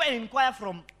Samaria said, go and inquire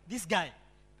from this guy,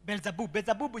 Beelzebub.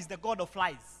 Beelzebub is the god of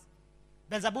flies.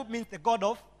 Beelzebub means the god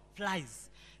of flies.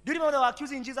 Do you remember they were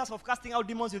accusing Jesus of casting out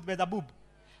demons with Beelzebub?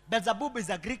 Beelzebub is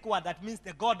a Greek word that means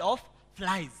the god of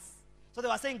flies. So they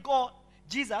were saying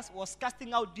Jesus was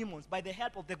casting out demons by the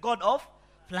help of the god of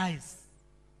flies.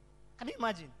 Can you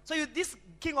imagine? So this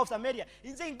king of Samaria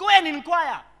is saying, go and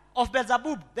inquire of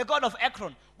Beelzebub, the god of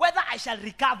Ekron, whether I shall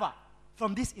recover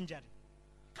from this injury.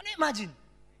 Can you imagine?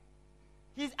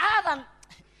 He's other than...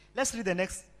 Let's read the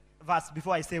next verse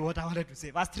before I say what I wanted to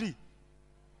say. Verse 3.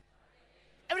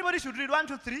 Everybody should read 1,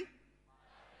 2, 3.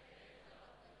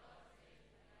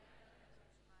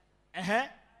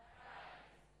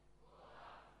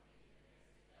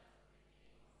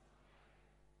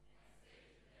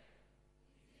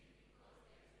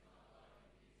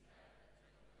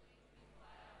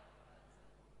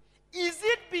 Is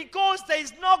it because there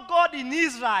is no God in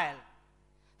Israel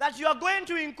that you are going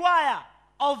to inquire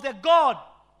of the God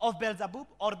of Beelzebub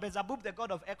or Beelzebub, the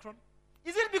god of Ekron?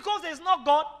 Is it because there is no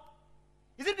God?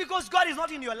 Is it because God is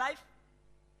not in your life?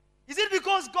 Is it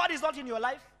because God is not in your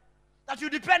life that you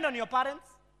depend on your parents?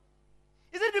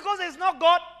 Is it because there is no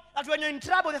God that when you're in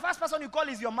trouble, the first person you call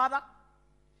is your mother?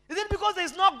 Is it because there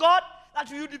is no God that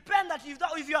you depend that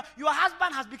if your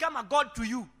husband has become a God to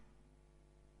you?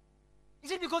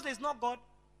 Is it because there is no God?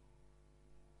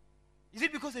 Is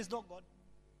it because there is no God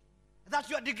that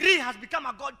your degree has become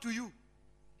a God to you?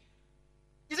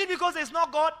 Is it because there is no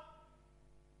God?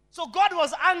 So God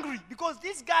was angry because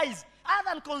these guys, other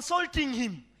than consulting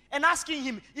him and asking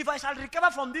him if I shall recover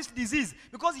from this disease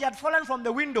because he had fallen from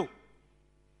the window,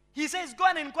 he says, go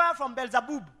and inquire from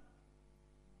Beelzebub.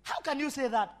 How can you say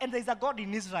that? And there's a God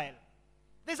in Israel.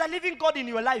 There's a living God in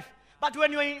your life. But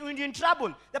when you're in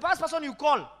trouble, the first person you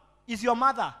call is your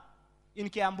mother in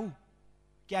Kiambu,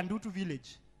 Kiandutu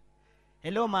village.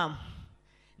 Hello, ma'am.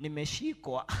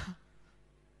 Nimeshikwa.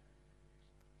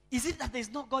 Is it that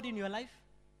there's no God in your life?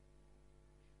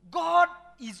 God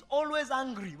is always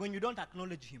angry when you don't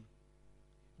acknowledge him.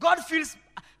 God feels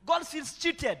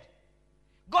cheated.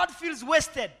 God feels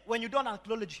wasted when you don't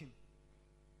acknowledge him.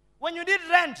 When you need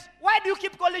rent, why do you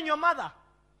keep calling your mother?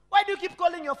 Why do you keep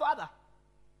calling your father?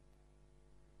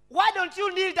 Why don't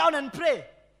you kneel down and pray?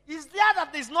 Is there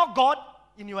that there's no God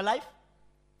in your life?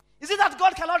 Is it that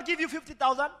God cannot give you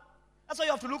 50,000? That's why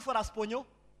you have to look for a sponyo?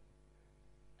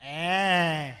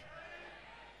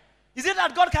 Is it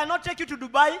that God cannot take you to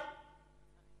Dubai?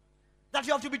 That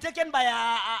you have to be taken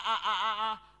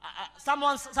by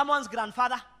someone's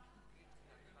grandfather?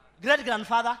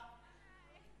 Great-grandfather?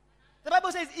 The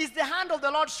Bible says, is the hand of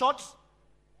the Lord short?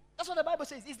 That's what the Bible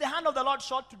says. Is the hand of the Lord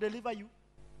short to deliver you?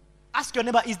 Ask your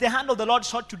neighbor, is the hand of the Lord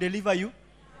short to deliver you?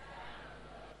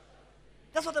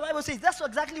 That's what the Bible says. That's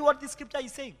exactly what this scripture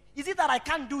is saying. Is it that I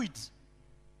can't do it?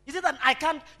 Is it that I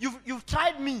can't, you've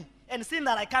tried me and seen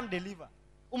that I can't deliver?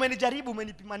 Umenijaribu,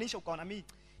 umenipimanisha ukaona mimi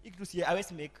hiki kitu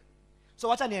hawezi make. So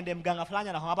wacha niende mganga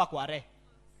fulani na hapa kwa re.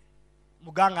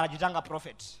 Mganga anajitanga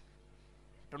prophet.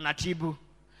 Tunatibu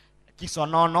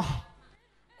kisonono,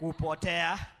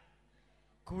 kupotea,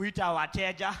 kuita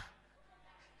wateja,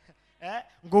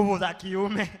 nguvu za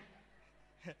kiume,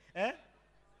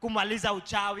 kumaliza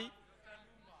uchawi.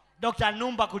 Dr.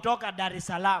 Numba kutoka Dar es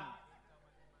Salaam.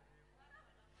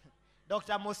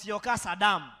 Dr. Mosioka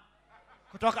Saddam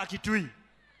kutoka Kitui.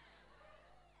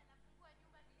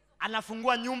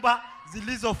 Anafungua nyumba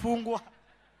zilizofungwa.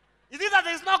 Is it that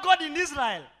there is no God in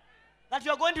Israel? That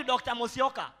you are going to Dr.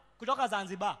 Mosioka kutoka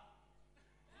Zanzibar?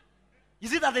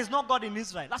 Is it that there is no God in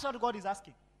Israel? That's what God is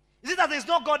asking. Is it that there is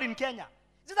no God in Kenya?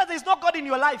 Is it that there is no God in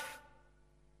your life?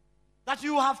 That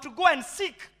you have to go and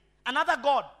seek another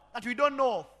God that we don't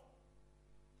know of?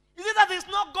 Is it that there is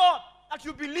no God that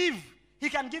you believe he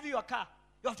can give you a car?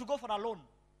 You have to go for a loan.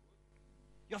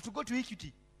 You have to go to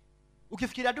Equity.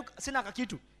 Ukifikiria tu sina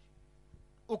kakitu.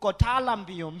 Uko tala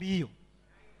mbio mbio.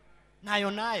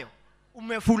 Nayo.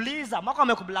 Umefuliza. Mako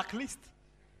amekublacklist.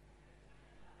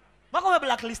 Mako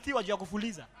ameblacklistiwa juu ya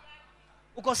kufuliza.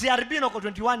 Uko CRB na uko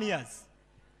 21 years.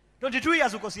 22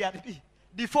 years uko CRB.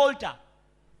 Defaulter.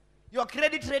 Your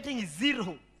credit rating is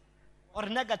 0 or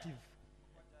negative.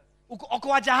 Uko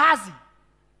wa jahazi.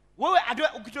 Wewe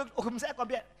ukimsema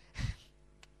kwambia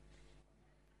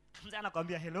mzee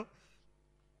anakuambia hello.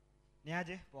 Ni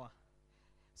aje? Poa.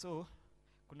 So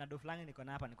kuna do fulani niko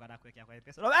na hapa niko na kuwekea kwa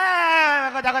pesa.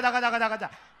 Ngoja.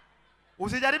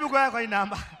 Usijaribu kuweka kwa hii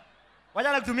namba.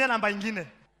 Wacha nakutumia namba nyingine.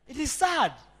 It is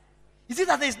sad. Is it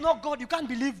that there is no God? You can't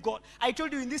believe God. I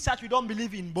told you in this church we don't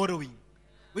believe in borrowing.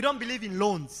 We don't believe in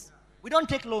loans. We don't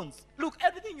take loans. Look,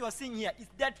 everything you are seeing here is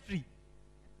debt free.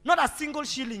 Not a single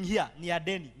shilling here near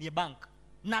Deni, near bank.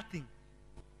 Nothing.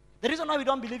 The reason why we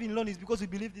don't believe in loan is because we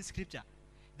believe this scripture.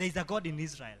 There is a God in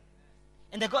Israel.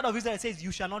 And the God of Israel says,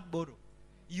 you shall not borrow.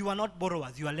 You are not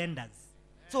borrowers, you are lenders.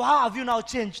 So how have you now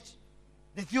changed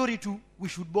the theory to we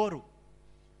should borrow?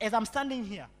 As I'm standing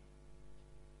here,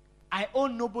 I owe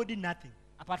nobody nothing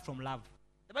apart from love.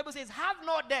 The Bible says, have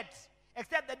no debt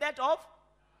except the debt of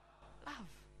love.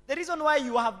 The reason why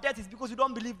you have debt is because you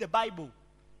don't believe the Bible.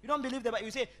 You don't believe the Bible.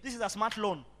 You say, this is a smart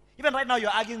loan. Even right now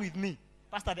you're arguing with me.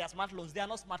 Pastor, they are smart loans. They are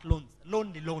not smart loans.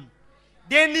 Loan ni loan.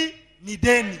 Deni ni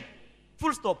deni.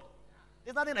 Full stop.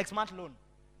 There's nothing like smart loan.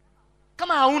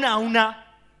 Kama hauna.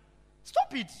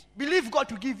 Stop it. Believe God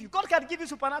to give you. God can give you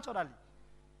supernaturally.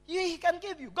 He can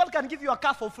give you. God can give you a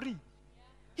car for free.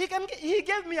 He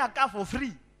gave me a car for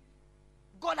free.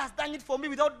 God has done it for me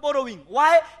without borrowing.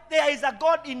 Why? There is a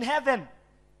God in heaven.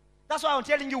 That's why I'm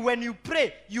telling you, when you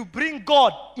pray, you bring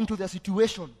God into the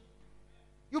situation.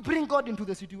 You bring God into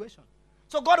the situation.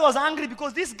 So God was angry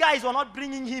because these guys were not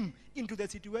bringing him into the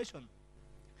situation.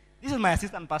 This is my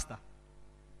assistant pastor.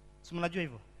 So mnajua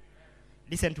hivyo.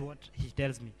 Listen to what he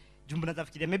tells me. Jumbo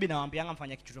nazafikiria maybe nawaambianga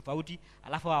mfanya kitu tofauti,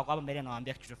 alafu hapa mbele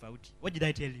nawaambia kitu tofauti. What did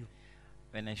I tell you?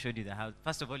 When I showed you the house,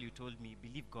 first of all you told me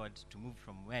believe God to move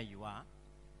from where you are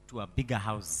to a bigger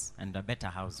house and a better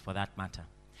house for that matter.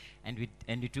 And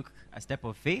we took a step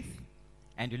of faith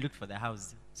and we looked for the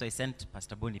house. So I sent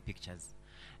Pastor Boni pictures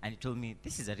and he told me,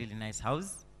 this is a really nice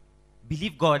house.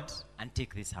 Believe God and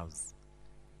take this house.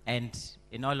 And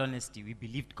in all honesty, we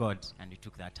believed God and we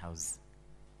took that house.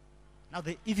 Now,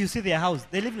 if you see their house,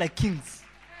 they live like kings.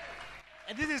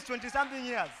 And this is 20-something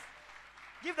years.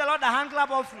 Give the Lord a hand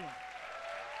clap offering.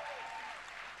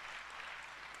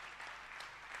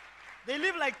 They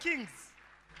live like kings.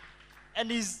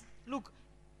 And look,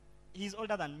 He's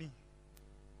older than me.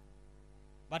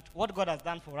 But what God has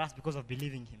done for us because of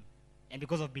believing him, and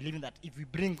because of believing that if we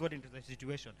bring God into the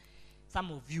situation,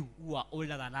 some of you who are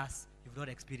older than us, you've not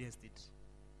experienced it.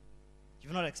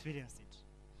 You've not experienced it.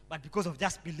 But because of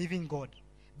just believing God,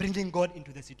 bringing God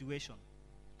into the situation.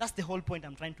 That's the whole point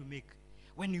I'm trying to make.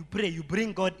 When you pray, you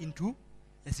bring God into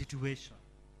the situation.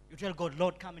 You tell God,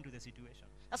 Lord, come into the situation.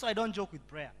 That's why I don't joke with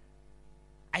prayer.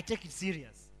 I take it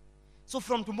serious. So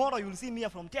from tomorrow, you'll see me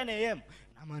from 10 a.m.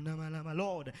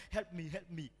 Lord, help me, help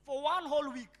me. For one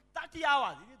whole week, 30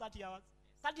 hours. Is it 30 hours?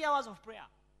 30 hours of prayer.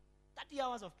 30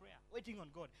 hours of prayer, waiting on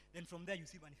God. Then from there, you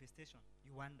see manifestation.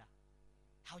 You wonder,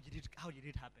 how did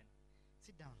it happen?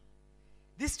 Sit down.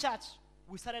 This church,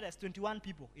 we started as 21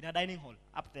 people in a dining hall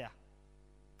up there.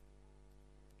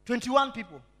 21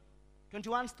 people.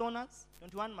 21 stoners,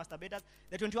 21 masturbators.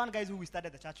 The 21 guys who we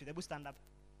started the church with, they would stand up.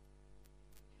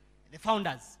 The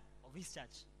founders of this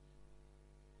church.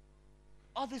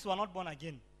 All these were not born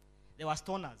again. They were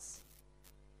stoners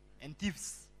and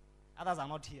thieves. Others are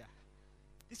not here.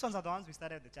 These ones are the ones we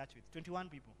started the church with. 21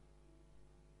 people.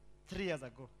 3 years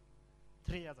ago.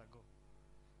 3 years ago.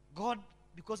 God,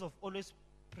 because of always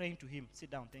praying to him,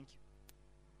 sit down, thank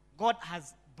you. God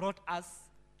has brought us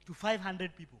to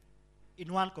 500 people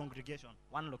in one congregation,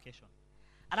 one location.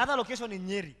 Another location in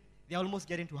Nyeri, they're almost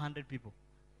getting to 100 people.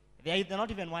 They're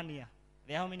not even 1 year.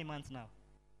 They're how many months now?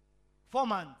 4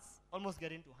 months, almost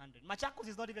getting to 100. Machakos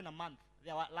is not even a month.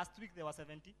 Last week they were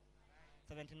 70,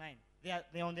 79.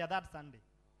 They're on their third Sunday.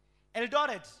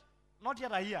 Eldoret, not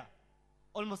yet a year,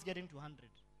 almost getting to 100.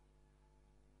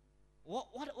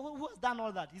 Who has done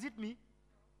all that? Is it me?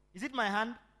 Is it my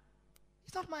hand?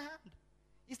 It's not my hand.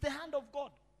 It's the hand of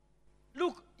God.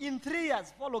 Look, in 3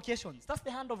 years, 4 locations. That's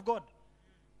the hand of God.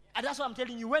 And that's what I'm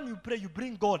telling you. When you pray, you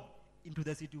bring God into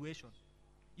the situation.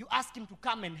 You ask him to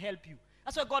come and help you.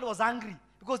 That's why God was angry.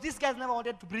 Because these guys never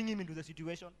wanted to bring him into the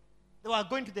situation. They were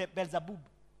going to the Beelzebub.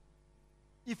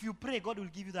 If you pray, God will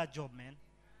give you that job, man.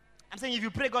 I'm saying if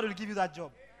you pray, God will give you that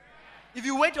job. If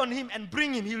you wait on him and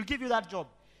bring him, he will give you that job.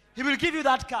 He will give you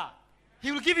that car.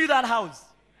 He will give you that house.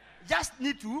 Just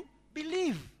need to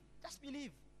believe. Just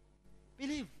believe.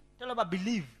 Believe. Tell about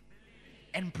believe.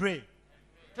 And pray.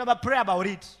 Tell about pray about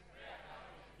it.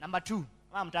 Number 2.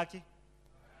 Ama mtaki?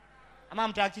 Ama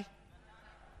mtaki?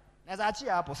 Naweza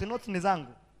achia hapo. Si notes ni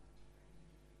zangu.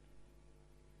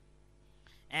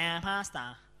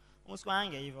 Pastor.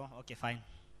 Usikwange hivyo. Okay, fine.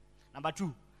 Number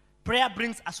 2. Prayer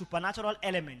brings a supernatural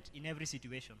element in every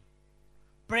situation.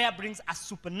 Prayer brings a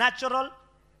supernatural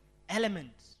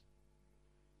element.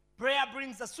 Prayer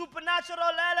brings a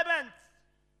supernatural element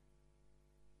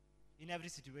in every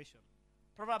situation.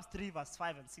 Proverbs 3 verse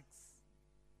 5 and 6.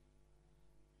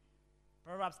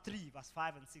 Proverbs 3 verse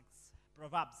 5 and 6.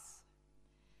 Proverbs.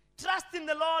 Trust in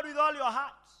the Lord with all your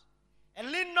heart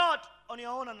and lean not on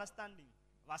your own understanding.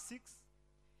 Verse 6.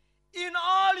 In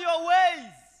all your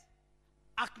ways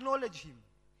acknowledge him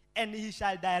and he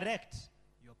shall direct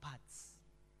your paths.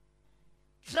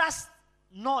 Trust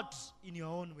not in your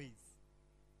own ways.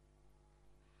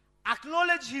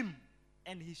 Acknowledge him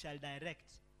and he shall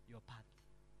direct your path.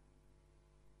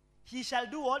 He shall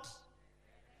do what?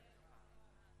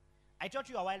 I taught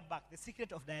you a while back the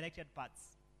secret of directed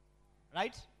paths.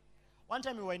 Right? One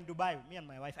time we were in Dubai, me and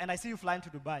my wife, and I see you flying to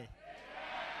Dubai. Amen.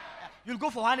 You'll go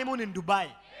for honeymoon in Dubai.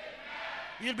 Amen.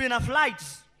 You'll be in a flight.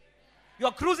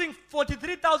 You're cruising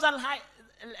 43,000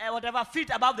 feet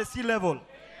above the sea level. Amen.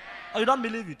 Or you don't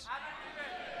believe it?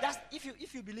 Just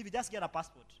if you believe it, just get a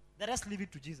passport. The rest leave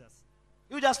it to Jesus.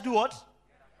 You just do what?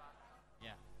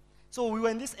 Yeah. So we were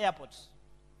in this airport.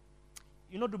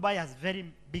 You know Dubai has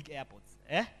very big airports.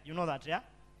 You know that, yeah?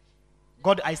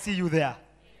 God, I see you there. Amen.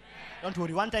 Don't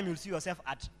worry. One time you'll see yourself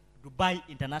at Dubai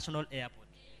International Airport.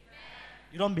 Amen.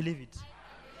 You don't believe it?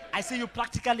 I see you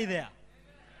practically there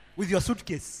with your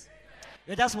suitcase.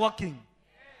 You're just walking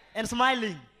and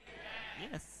smiling.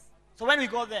 Yes. So when we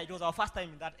got there, it was our first time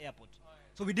in that airport.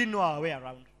 So we didn't know our way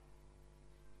around.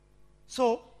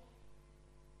 So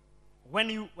when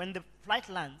the flight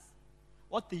lands,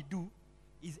 what they do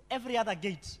is every other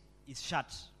gate is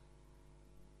shut.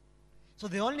 So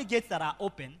the only gates that are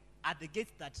open are the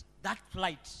gates that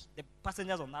flight, the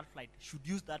passengers on that flight, should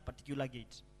use that particular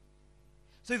gate.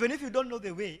 So even if you don't know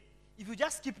the way, if you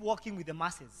just keep walking with the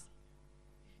masses,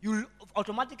 you will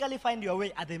automatically find your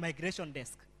way at the immigration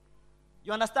desk.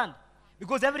 You understand?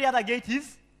 Because every other gate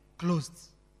is closed.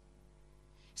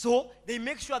 So they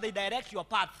make sure they direct your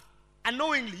path.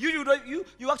 Unknowingly,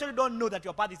 you actually don't know that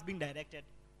your path is being directed.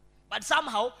 But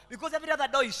somehow, because every other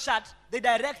door is shut, they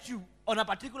direct you on a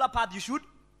particular path you should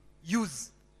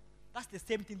use. That's the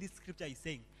same thing this scripture is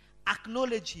saying.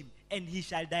 Acknowledge him, and he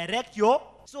shall direct your.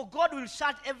 So God will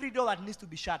shut every door that needs to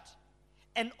be shut,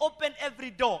 and open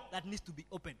every door that needs to be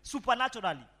opened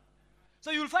supernaturally.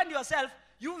 So you'll find yourself,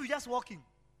 you're just walking.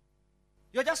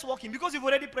 You're just walking because you've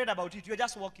already prayed about it. You're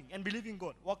just walking and believing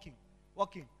God. Walking.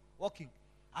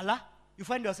 Allah, you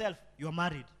find yourself, you're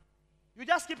married. You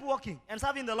just keep walking and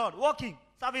serving the Lord. Walking,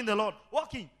 serving the Lord.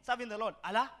 Walking, serving the Lord.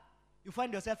 Allah, you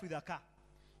find yourself with a car.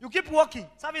 You keep walking,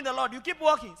 serving the Lord. You keep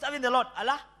walking, serving the Lord.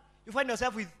 Allah, you find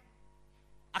yourself with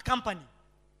a company.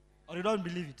 Or you don't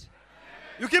believe it.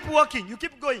 You keep walking, you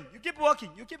keep going, you keep walking,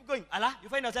 you keep going. Allah, you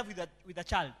find yourself with a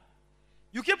child.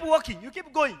 You keep walking, you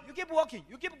keep going, you keep walking,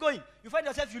 you keep going. You find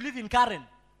yourself, you live in Karen.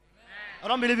 I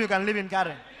don't believe you can live in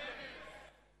Karen.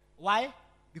 Why?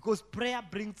 Because prayer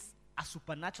brings a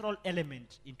supernatural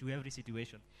element into every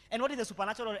situation. And what is the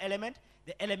supernatural element?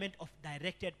 The element of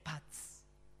directed paths.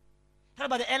 Talk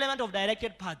about the element of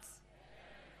directed paths.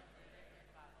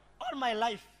 All my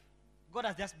life, God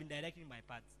has just been directing my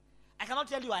paths. I cannot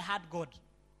tell you I had God.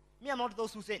 Me, I'm not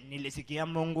those who say, nilisikia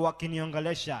Mungu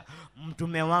akiniongelesha,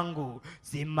 mtume wangu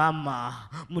simama,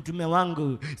 mtume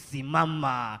wangu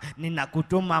simama,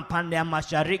 ninakutuma pande ya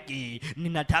mashariki,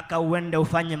 ninataka uende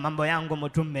ufanye mambo yangu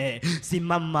mtume,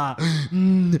 simama,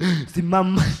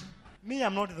 simama. Me,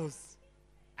 I'm not those.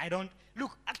 I don't.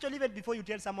 Look, actually, even before you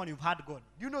tell someone you've heard God,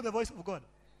 do you know the voice of God?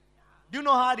 Do you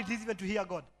know how hard it is even to hear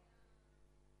God?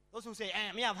 Those who say,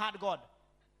 me, I've heard God.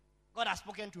 God has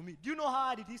spoken to me. Do you know how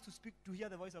hard it is to hear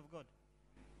the voice of God?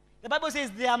 The Bible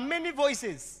says there are many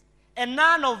voices, and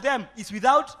none of them is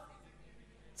without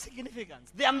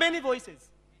significance. There are many voices.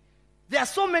 There are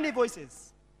so many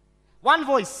voices. One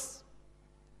voice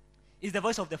is the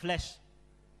voice of the flesh.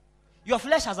 Your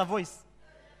flesh has a voice.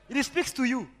 It speaks to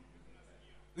you.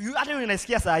 Hata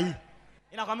unasikia saa hii.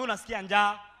 Inakwambia unasikia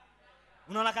njaa.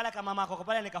 Unaona kale kama mama kako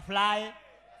pale nikafly,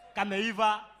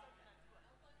 kameiva.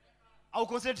 Au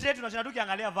concentrate unachana tu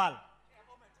kiangalia val.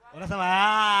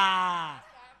 Unasema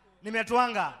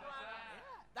nimetwanga.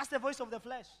 That's the voice of the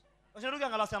flesh. Unachana tu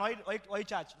kiangalia sana wa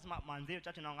church. Unasema manzi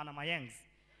church inaongana mayengs.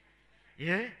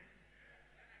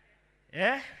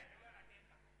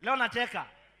 Leo nateka.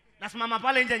 Nasimama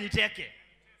pale nje niteke.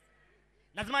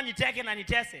 Lazima niteke na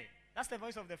nitese. That's the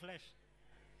voice of the flesh.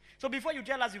 So before you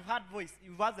tell us you've heard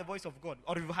the voice of God,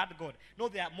 or you've heard God, no,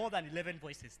 there are more than 11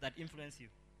 voices that influence you.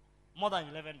 More than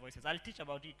 11 voices. I'll teach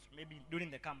about it maybe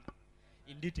during the camp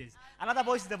in details. Another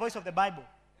voice is the voice of the Bible.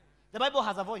 The Bible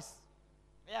has a voice.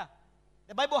 Yeah.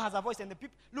 The Bible has a voice, and the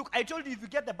people, look, I told you, if you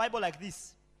get the Bible like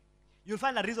this, you'll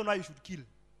find a reason why you should kill.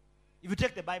 If you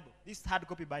take the Bible, this hard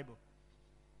copy Bible,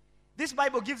 this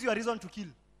Bible gives you a reason to kill.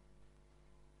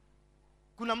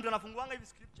 Kuna mtu anafunguanga hivi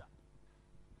scripture.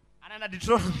 Anaenda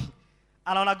Deuteronomy.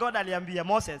 Anaona God aliambia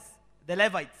Moses, the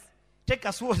Levites, take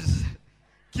a sword,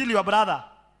 kill your brother.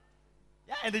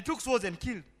 Yeah, and they took swords and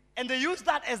killed. And they used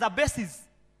that as a basis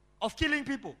of killing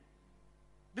people.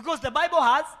 Because the Bible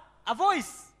has a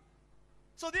voice.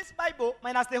 So this Bible,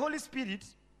 minus the Holy Spirit,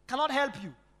 cannot help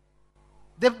you.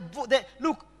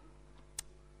 Look,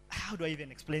 how do I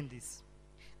even explain this?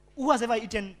 Who has ever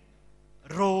eaten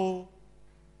boiled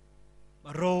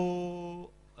waru,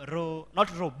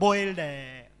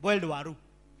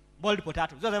 boiled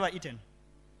potato? Who has ever eaten?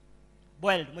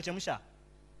 Boiled, mochemusha.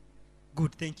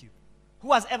 Good, thank you.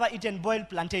 Who has ever eaten boiled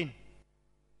plantain?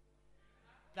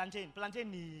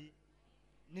 Plantain ni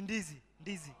ndizi.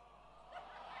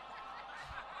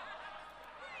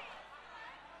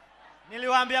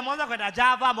 Niliwaambia mwanza kwenda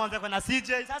Java, mwanza kwenda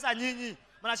CJ, sasa nyinyi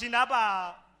mnashinda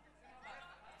hapa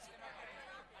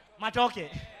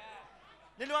Matoke.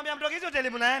 Niliwaambia mtoke hizo hoteli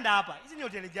mnaenda hapa. Hizi ni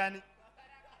hoteli gani?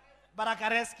 Baraka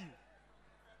Rescue.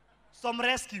 Storm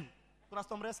Rescue. Kuna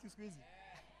Storm Rescue siku hizi.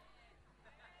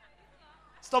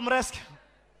 Storm Rescue.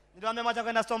 Niliwaambia mwacha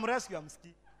kwenda Storm Rescue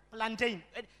amsikii. Plantain.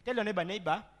 Tell your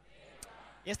neighbor.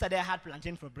 Yesterday I had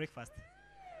plantain for breakfast.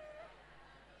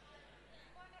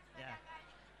 Yeah.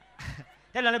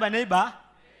 Tell your neighbor.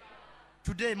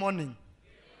 Today morning,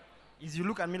 is you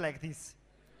look at me like this.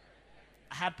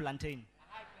 I had plantain.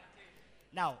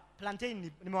 Now,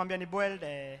 plantain nimewambia ni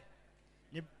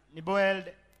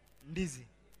boiled ndizi.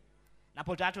 Na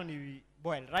potato ni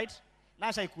boiled, right?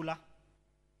 Nasha ikula.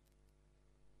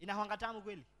 Inahuanga tamu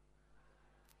kweli.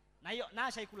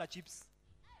 Nasha ikula chips.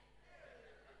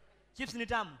 Chips ni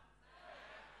tamu.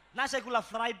 Nasha ikula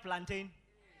fried plantain.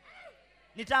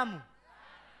 Ni tamu.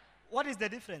 What is the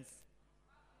difference?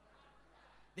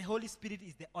 The Holy Spirit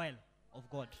is the oil of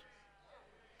God.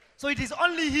 So it is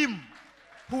only Him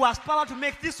who has power to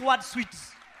make this word sweet.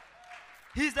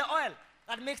 He is the oil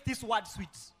that makes this word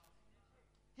sweet.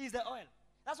 He is the oil.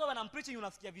 That's why when I'm preaching,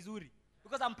 unasikia vizuri.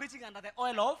 Because I'm preaching under the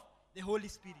oil of The Holy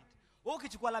Spirit.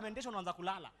 Ukichukua lamentation unaanza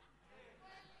kulala.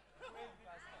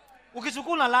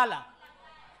 Ukichukua unalala.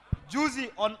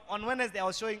 Juzi on Wednesday I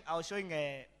was showing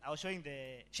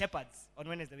the shepherds on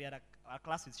Wednesday. We had a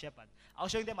class with shepherds. I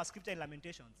was showing them a scripture in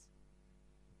Lamentations.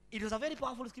 It was a very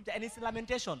powerful scripture and it's in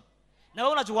Lamentation. Na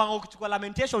wewe unachukua ukichukua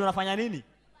Lamentation unafanya nini?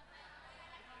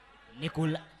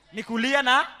 Nikulia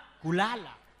na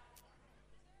kulala.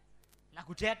 Na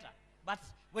kuteta. But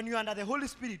when you're under the Holy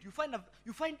Spirit, you find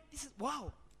this is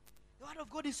wow. The word of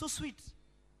God is so sweet.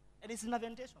 And it's in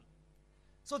Lamentation.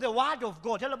 So the word of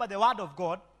God, tell about the word of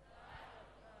God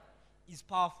is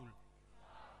powerful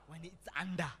when it's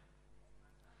under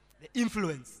the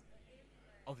influence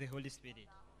of the Holy Spirit.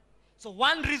 So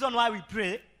one reason why we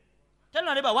pray, tell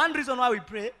your neighbor, one reason why we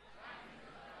pray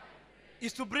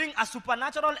is to bring a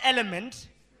supernatural element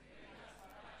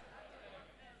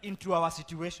into our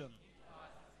situation.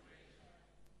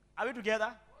 Are we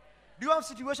together? Do you have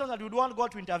situations that you would want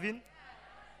God to intervene?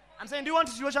 I'm saying, do you want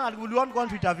situations that you would want God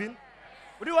to intervene?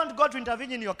 Would you want God to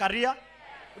intervene in your career?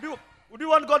 Would you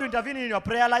want God to intervene in your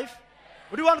prayer life?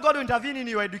 Would you want God to intervene in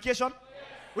your education?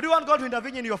 Would you want God to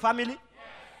intervene in your family?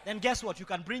 Then guess what? You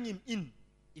can bring him in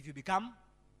if you become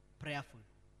prayerful.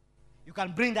 You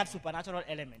can bring that supernatural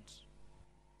element.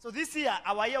 So this year,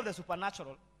 our year of the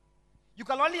supernatural, you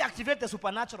can only activate the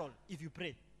supernatural if you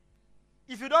pray.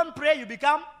 If you don't pray, you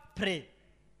become prey.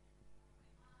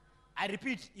 I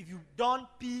repeat, if you don't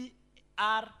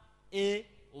P-R-A-Y,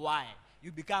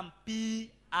 you become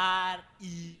P-R-E-Y.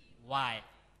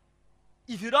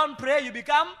 If you don't pray, you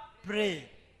become prey.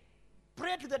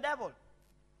 Pray to the devil.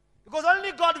 Because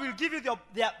only God will give you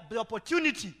the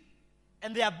opportunity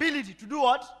and the ability to do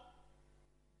what?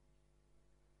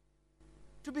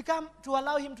 To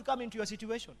allow him to come into your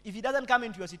situation. If he doesn't come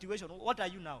into your situation, what are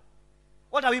you now?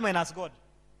 What are we minus God?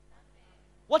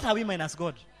 What are we minus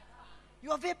God?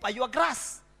 You are vapor, you are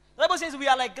grass. The Bible says we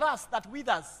are like grass that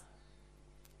withers.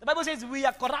 The Bible says we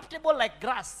are corruptible like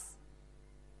grass.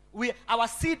 Our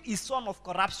seed is sown of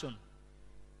corruption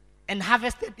and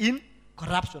harvested in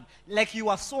corruption. Like you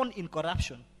are sown in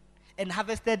corruption and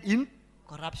harvested in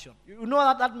corruption. You know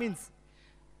what that means?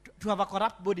 To have a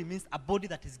corrupt body means a body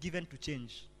that is given to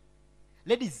change.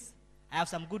 Ladies, I have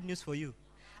some good news for you.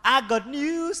 I got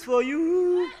news for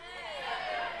you.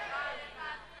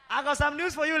 I got some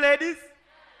news for you, ladies.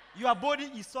 Your body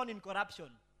is sown in corruption.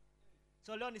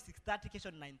 So Leon is 6:30,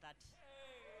 Kesho 9:30.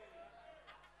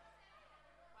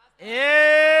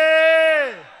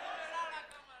 Hey!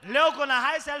 Leo kona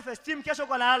high self-esteem, kesho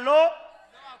kona low.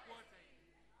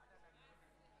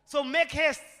 So make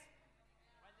haste.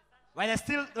 When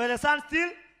the sun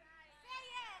still?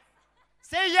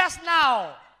 Say yes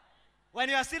now. When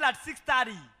you are still at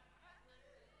 6:30,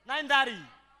 9:30,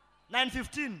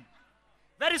 9:15.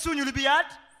 Very soon you'll be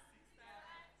at?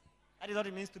 That is what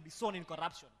it means to be sown in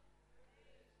corruption.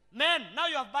 Men, now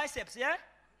you have biceps, yeah?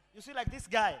 You see like this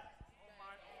guy.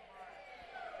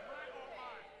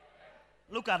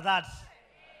 Look at that.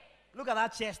 Look at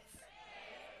that chest.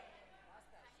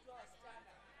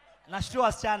 Nashtua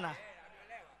wasichana.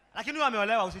 Lakini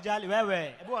wameolewa usijali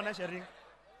wewe. Hebu oneshe ring.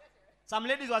 Some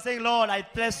ladies were saying, Lord, I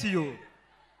bless you.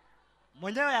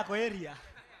 Mwenyewe yako area.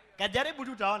 Kajaribu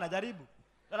tu utaona, jaribu.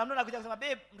 Na mtu anakuja kusema,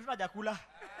 babe, mtu hajakula.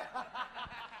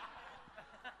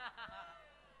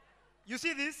 You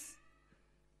see this?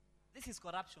 This is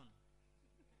corruption.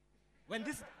 When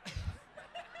this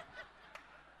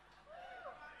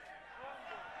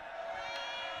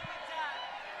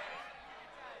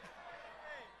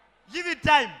give it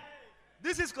time.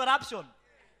 This is corruption.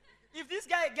 If this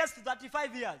guy gets to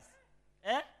 35 years,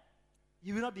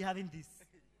 he will not be having this.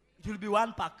 It will be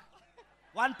one pack.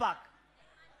 One pack.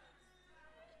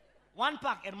 One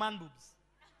pack and man boobs.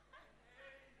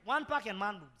 One pack and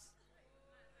man boobs.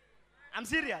 I'm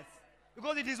serious.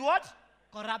 Because it is what?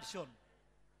 Corruption.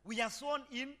 We are sown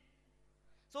in.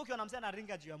 So ukiona msana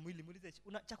anaringa juu ya mwili, muulize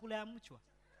chakula ya mchwa.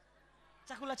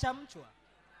 Chakula cha mchwa.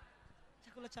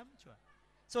 Chakula cha mchwa.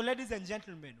 So ladies and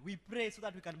gentlemen, we pray so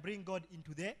that we can bring God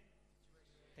into the.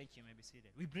 Thank you, may be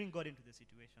seated. We bring God into the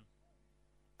situation.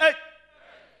 Hey.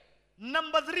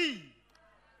 Number 3.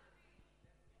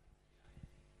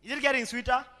 Is it getting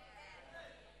sweeter?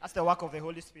 That's the work of the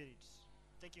Holy Spirit.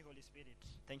 Thank you, Holy Spirit.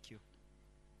 Thank you.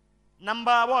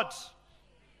 Number what?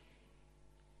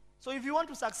 So if you want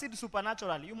to succeed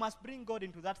supernaturally, you must bring God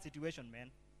into that situation,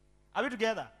 man. Are we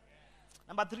together?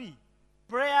 Number 3.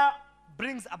 Prayer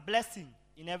brings a blessing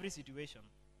in every situation.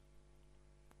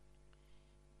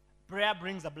 Prayer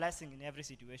brings a blessing in every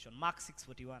situation. Mark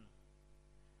 6:41.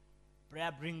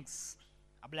 Prayer brings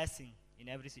a blessing in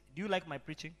every situation. Do you like my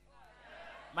preaching?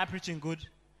 Am I preaching good?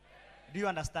 Do you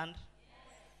understand?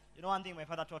 You know, one thing my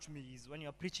father taught me is when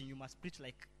you're preaching, you must preach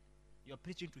like you're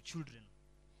preaching to children.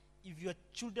 If your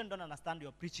children don't understand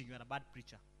your preaching, you are a bad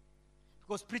preacher.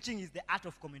 Because preaching is the art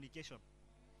of communication.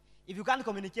 If you can't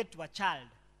communicate to a child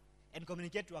and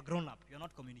communicate to a grown-up, you're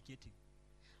not communicating.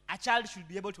 A child should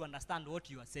be able to understand what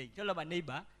you are saying. Tell your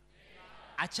neighbor,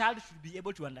 a child should be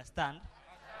able to understand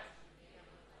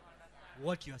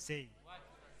what you are saying.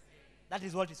 That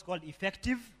is what is called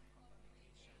effective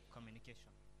communication.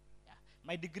 Yeah.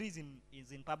 My degree is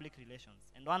in public relations.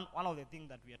 And one of the things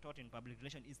that we are taught in public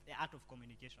relations is the art of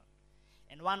communication.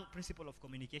 And one principle of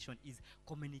communication is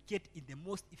communicate in the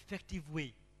most effective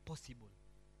way possible.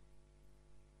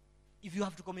 If you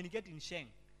have to communicate in Sheng,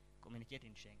 communicate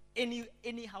in Sheng.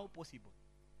 Anyhow possible.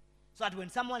 So that when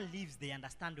someone leaves, they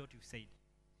understand what you said.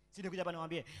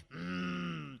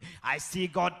 I see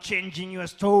God changing your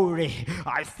story.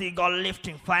 I see God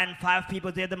lifting. Find 5 people,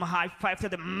 give them a high five to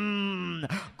them.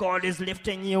 God is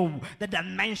lifting you. The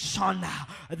dimension,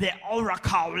 the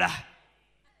oracle.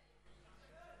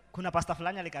 Kuna pastor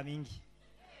fulani alika mingi.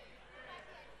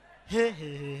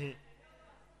 He.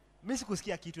 Mimi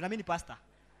sikusikia kitu na mimi ni pastor.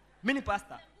 Mimi ni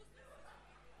pastor.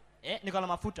 Niko na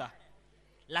mafuta.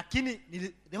 Lakini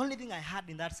the only thing I had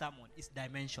in that sermon is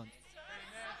dimensions.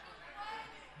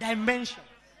 Dimensions.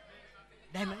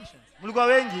 Mulikuwa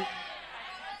wengi.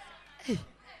 Hey.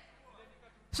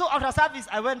 So after service,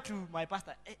 I went to my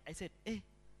pastor. I said, ni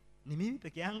mimi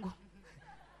peke yangu?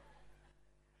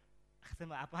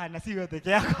 Akasema, hapana, si wewe peke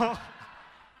yako.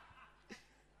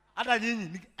 Hata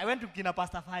nyinyi. I went to kina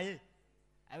Pastor Faye.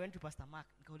 I went to Pastor Mark.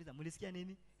 Nikauliza, mulisikia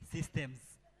nini? Systems.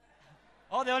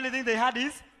 All the only thing they had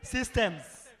is systems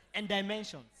and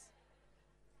dimensions.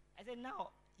 I said, now,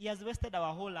 he has wasted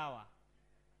our whole hour.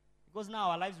 Because now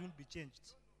our lives won't be changed.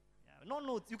 Yeah. No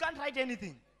notes. You can't write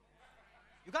anything.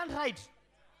 You can't write.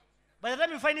 By the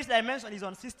time you finish dimension, is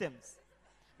on systems.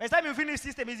 By the time you finish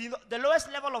system, the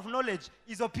lowest level of knowledge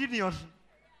is opinion.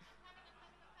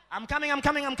 I'm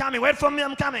coming. Wait for me,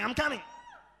 I'm coming.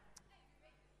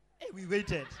 Hey, we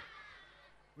waited.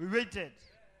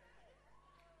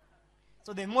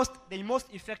 So the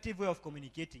most effective way of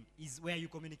communicating is where you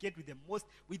communicate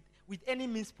with any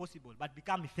means possible, but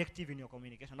become effective in your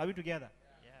communication. Are we together?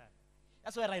 Yeah.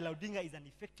 That's why Raila Odinga is an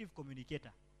effective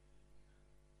communicator.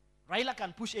 Raila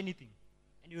can push anything,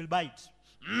 and you will buy it.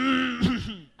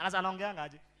 Anasa anaongeanga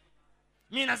aje?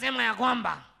 Mimi nasema ya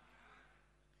kwamba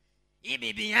hii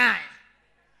BBI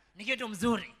ni kitu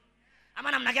mzuri.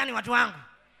 Ama namna gani watu wangu?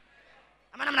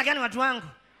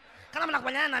 Kama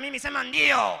mnakubaliana na mimi sema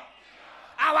ndio.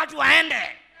 Watu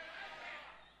waende.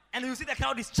 And you see the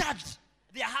crowd is charged.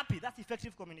 They are happy. That's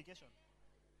effective communication.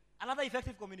 Another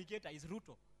effective communicator is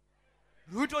Ruto.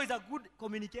 Ruto is a good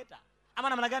communicator. Ama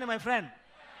namna gani, my friend?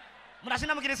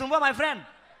 Mnashinda mkinisumbua, my friend.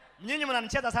 Nyinyi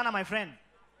mnanicheza sana, my friend.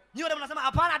 Nyinyi ndio mnasema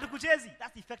hapana hatukuchezi.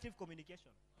 That's effective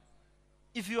communication.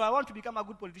 If you want to become a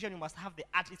good politician, you must have the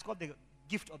art. It's called the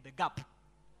gift of the gap.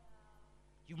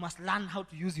 You must learn how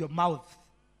to use your mouth.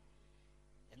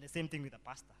 And the same thing with a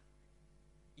pastor.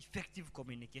 Effective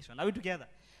communication. Are we together?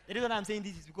 The reason I'm saying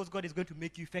this is because God is going to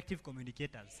make you effective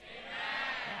communicators.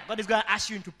 Yeah. God is going to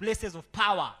usher you into places of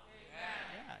power.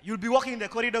 Yeah. You'll be walking in the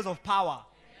corridors of power.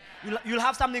 You'll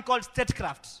have something called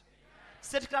statecraft.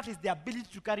 Statecraft is the ability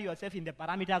to carry yourself in the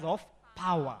parameters of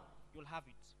power. You'll have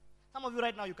it. Some of you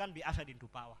right now, you can't be ushered into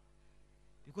power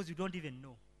because you don't even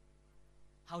know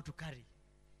how to carry.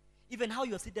 Even how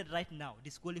you're seated right now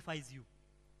disqualifies you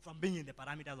from being in the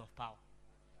parameters of power.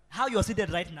 How you are seated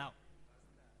right now.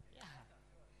 Yeah.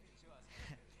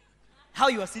 How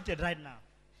you are seated right now.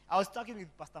 I was talking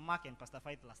with Pastor Mark and Pastor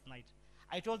Faith last night.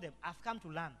 I told them, I've come to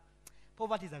learn.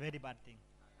 Poverty is a very bad thing.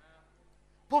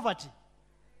 Poverty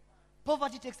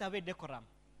takes away decorum.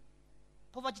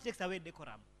 Poverty takes away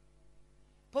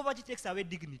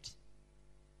dignity.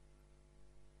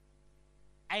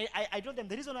 I told them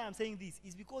the reason why I'm saying this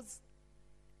is because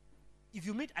if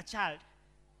you meet a child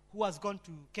who has gone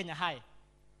to Kenya High,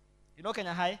 you know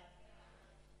Kenya High?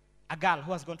 A girl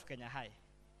who has gone to Kenya High.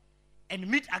 And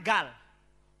meet a girl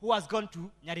who has gone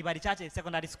to Nyaribari Chache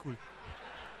Secondary School.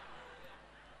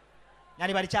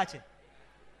 Nyaribari Chache.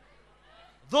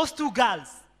 Those two girls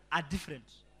are different.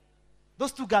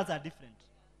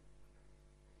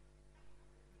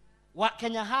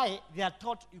 Kenya High, they are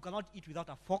taught you cannot eat without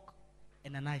a fork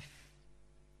and a knife.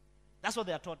 That's what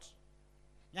they are taught.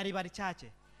 Nyaribari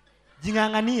Chache.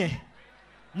 Jinganganie.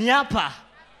 Ni hapa.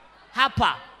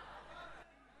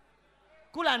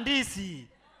 Kula ndizi.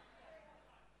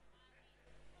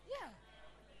 Yeah.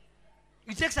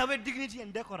 It takes away dignity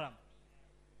and decorum.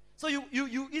 So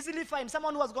you easily find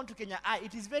someone who has gone to Kenya High,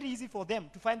 it is very easy for them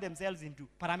to find themselves into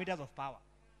parameters of power.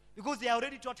 Because they are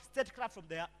already taught statecraft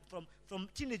from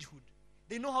teenagehood.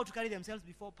 They know how to carry themselves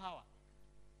before power.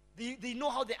 They know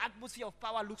how the atmosphere of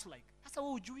power looks like. Sasa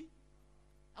wewe hujui?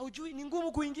 Haujui ni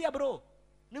ngumu kuingia bro.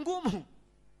 Ni ngumu.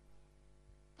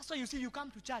 That's why you see you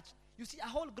come to church, you see a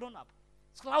whole grown up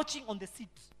slouching on the seat.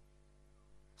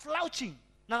 Slouching.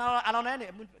 Na anaona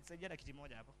yeye msaidia na kiti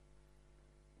moja hapo.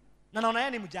 Na anaona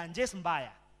yeye ni mjanjes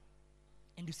mbaya.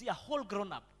 And you see a whole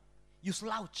grown up, you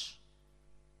slouch.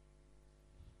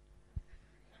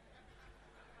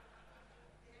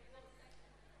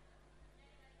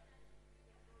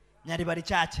 Nyaribari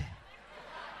chache.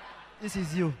 This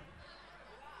is you.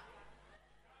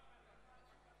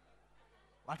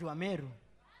 Watu wa Meru.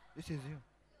 This is you.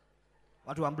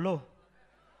 Watu wa Mlo.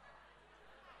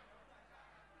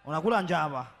 Unakula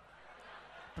njaba.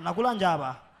 Tunakula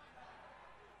njaba.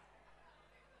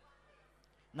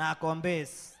 Na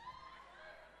Kombes.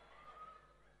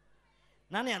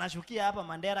 Nani anashukia hapa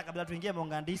Mandera kabla tuingie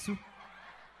Mongandisu?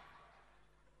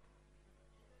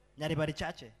 Nyaribari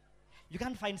chache. You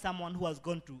can't find someone who has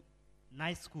gone to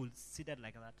nice schools seated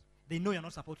like that. They know you're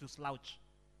not supposed to slouch.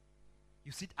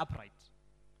 You sit upright.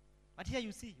 But here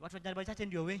you see, watu wa Nyaribari chache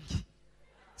ndio wengi.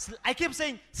 I keep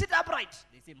saying, sit upright.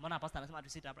 They say, Mona pastor anasema to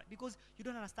sit upright. Because you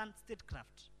don't understand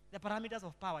statecraft. The parameters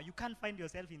of power. You can't find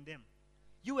yourself in them.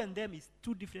 You and them is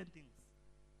two different things.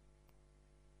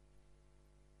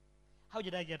 How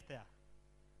did I get there?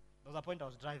 There was a point I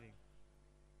was driving.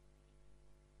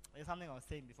 There's something I was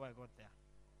saying before I got there.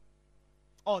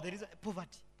 Oh, there is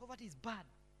poverty. Poverty is bad.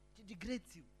 It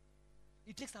degrades you.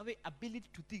 It takes away ability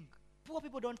to think. Poor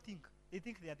people don't think. They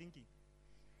think they are thinking.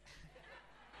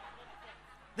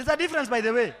 There's a difference, by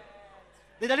the way.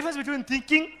 There's a difference between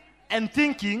thinking and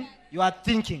thinking. You are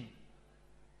thinking.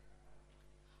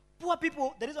 Poor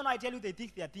people, the reason I tell you they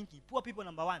think they are thinking, poor people,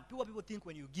 number one, poor people think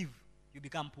when you give, you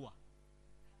become poor.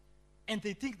 And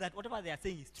they think that whatever they are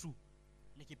saying is true.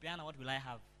 Nikipeana, what will I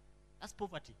have? That's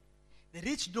poverty. The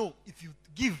rich know if you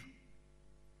give,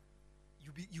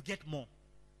 you get more.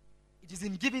 It is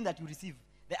in giving that you receive.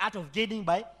 The art of gaining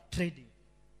by trading.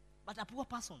 But a poor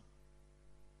person,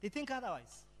 they think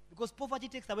otherwise. Because poverty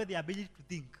takes away the ability to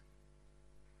think.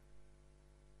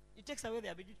 It takes away the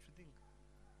ability to think.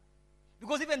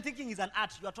 Because even thinking is an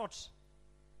art, you are taught.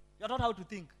 You are taught how to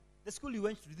think. The school you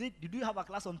went to, did you have a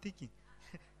class on thinking?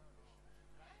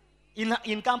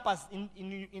 in campus,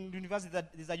 in university,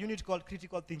 there's a unit called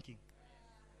critical thinking.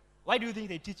 Why do you think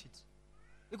they teach it?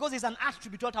 Because it's an art to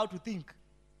be taught how to think.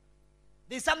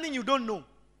 There's something you don't know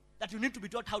that you need to be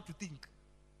taught how to think.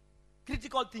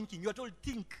 Critical thinking, you are told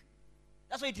think.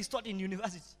 That's why it is taught in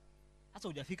university. That's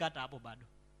why hujafika hata hapo bado.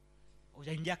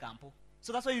 Hujaingia kampo.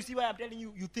 So that's why you see why I'm telling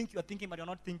you, you think you are thinking but you're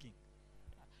not thinking.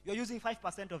 You're using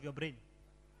 5% of your brain.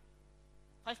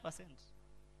 5%.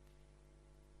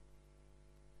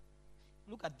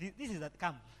 Look at this. This is that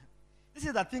come. This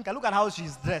is the thinker. Look at how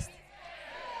she's dressed.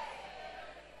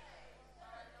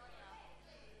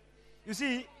 You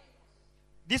see,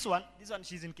 this one,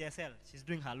 she's in KSL. She's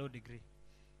doing her law degree.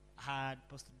 Her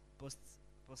post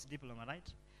diploma, right?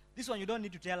 This one, you don't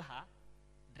need to tell her,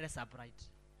 dress up right.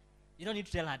 You don't need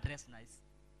to tell her, dress nice.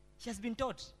 She has been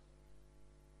taught.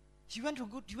 She went to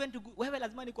good. Wewe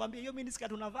lazima nikuambie hiyo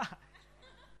miniskirt unavaa.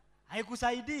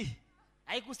 Haikusaidii.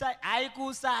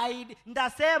 Haikusaidii.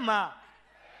 Ndasema.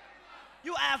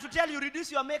 I have to tell you,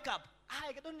 reduce your makeup.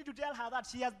 I don't need to tell her that.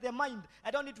 She has the mind.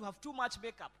 I don't need to have too much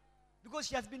makeup. Because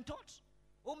she has been taught.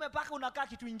 Umepaka unakaa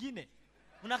kitu ingine.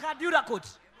 Unakaa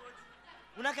Duracoat.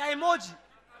 Unakaa emoji.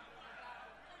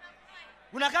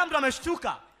 Unakaa mtu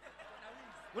ameshtuka.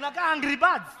 Unakaa Angry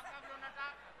Birds.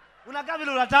 Unakaa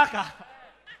vile unataka.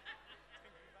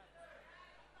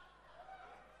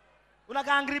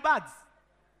 Unakaa Angry Birds.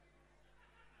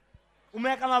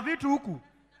 Umeweka mavitu huku.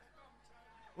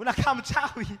 Unakaa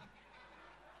mchawi.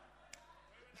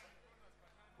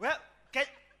 Well,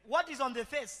 what is on the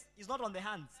face is not on the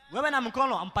hands. Wewe na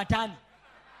mkono ampatani.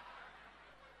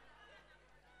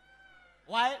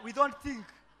 Why? We don't think.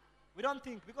 We don't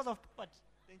think because of poverty.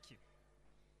 Thank you.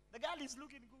 The girl is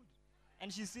looking good.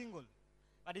 And she's single.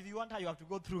 But if you want her, you have to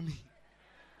go through me.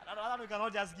 We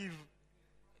cannot just give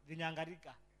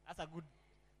Vinyangarika. That's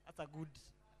a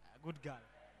good girl.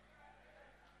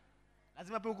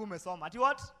 Lazima pe uko umesoma. Ati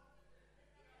what?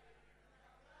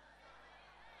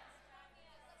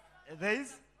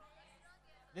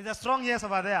 There's a strong yes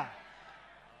over there. Okay.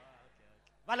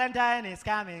 Valentine is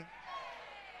coming.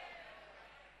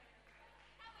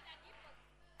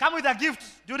 Come with a gift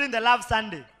during the Love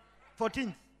Sunday,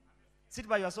 14th. Sit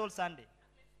by your soul Sunday.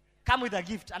 Come with a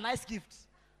gift, a nice gift.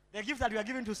 The gift that you are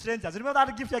giving to strangers. Remember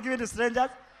that gift you are giving to strangers?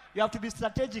 You have to be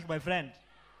strategic, my friend.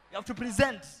 You have to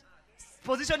present.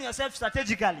 position yourself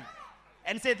strategically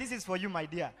and say, this is for you, my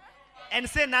dear. And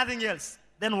say nothing else.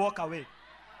 Then walk away.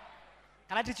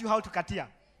 Can I teach you how to katia?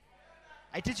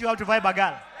 I teach you how to vibe a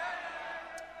girl.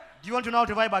 Do you want to know how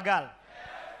to vibe a girl?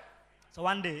 So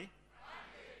one day,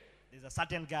 there's a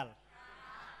certain girl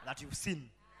that you've seen.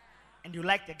 And you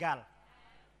like the girl.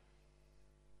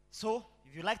 So,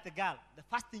 if you like the girl, the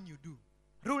first thing you do,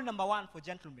 rule number 1 for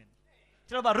gentlemen.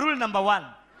 Tell about rule number 1.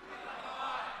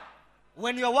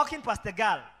 When you're walking past the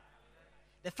girl,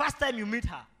 the first time you meet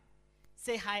her,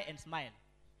 say hi and smile.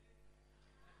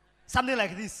 Something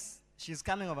like this. She's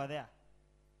coming over there.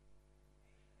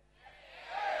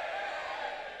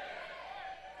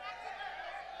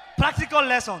 Practical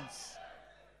lessons.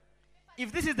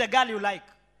 If this is the girl you like,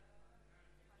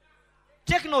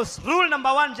 take notes. Rule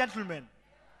number 1, gentlemen.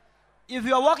 If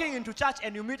you are walking into church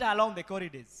and you meet her along the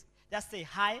corridors, just say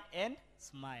hi and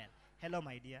smile. Hello,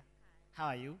 my dear. How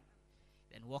are you?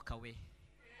 Then walk away.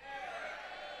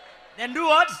 Then do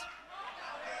what?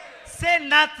 Say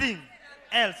nothing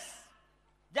else.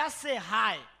 Just say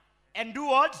hi and do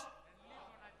what?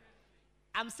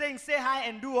 I'm saying say hi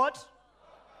and do what?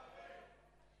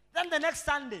 Then the next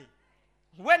Sunday,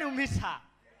 when you meet her,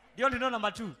 do you want to know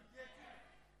number 2? Do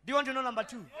you want to know number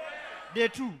 2? Day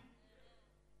 2.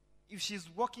 If she's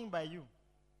walking by you,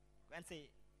 go and say,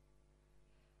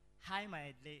 hi,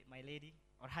 my lady,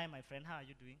 or hi, my friend, how are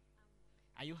you doing?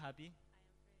 Are you happy?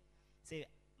 Say,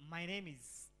 my name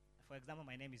is, for example,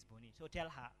 my name is Boni. So tell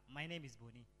her, my name is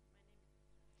Boni.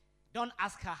 Don't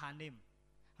ask her her name.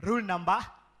 Rule number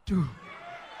 2.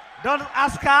 Don't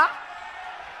ask her.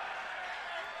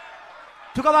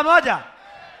 Tuko pamoja?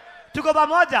 Tuko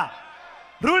pamoja?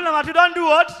 Rule number 2, don't do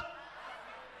what?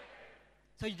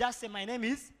 So you just say, my name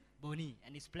is Boni,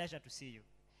 and it's a pleasure to see you.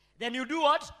 Then you do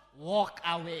what? Walk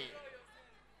away.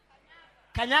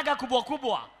 Kanyaga kubwa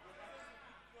kubwa.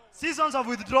 Seasons of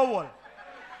withdrawal.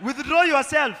 Withdraw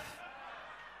yourself.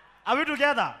 Are we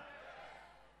together?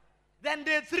 Then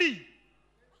day 3.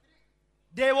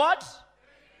 Day what?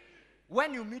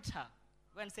 When you meet her,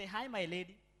 go and say, hi, my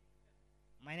lady.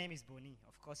 My name is Boni.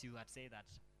 Of course, you would say that.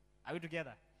 Are we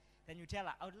together? Then you tell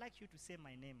her, I would like you to say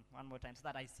my name one more time so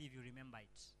that I see if you remember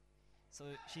it. So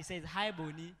she says, hi,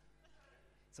 Boni.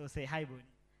 So say, hi, Boni.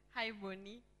 Hi,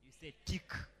 Boni. You say,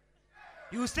 tick.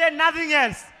 You say nothing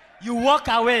else. You walk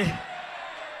away.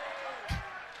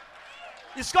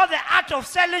 It's called the art of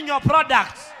selling your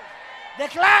product. The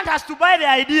client has to buy the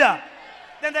idea.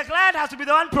 Then the client has to be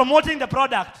the one promoting the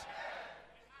product.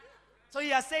 So he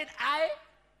has said, I,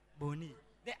 Boni.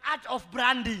 The art of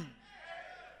branding.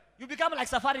 You become like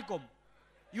Safaricom.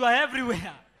 You are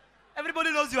everywhere.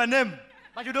 Everybody knows your name,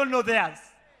 but you don't know theirs.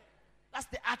 That's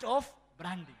the art of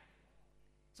branding.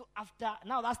 So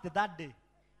now that's the 3rd day.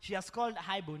 She has called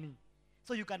hi, Boni.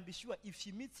 So you can be sure if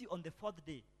she meets you on the 4th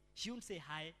day, she won't say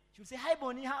hi. She'll say, hi,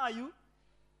 Boni, how are you?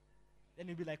 Then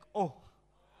you'll be like, oh.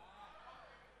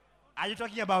 Are you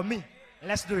talking about me?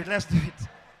 Let's do it.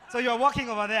 So you're walking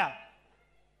over there.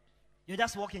 You're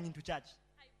just walking into church.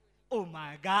 Oh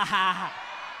my God.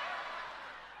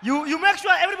 You make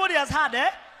sure everybody has heard, eh?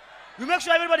 You make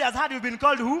sure everybody has heard you've been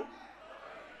called who?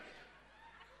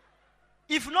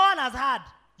 If no one has heard,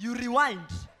 you rewind.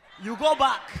 You go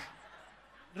back.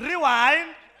 Rewind.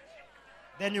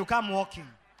 Then you come walking.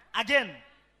 Again.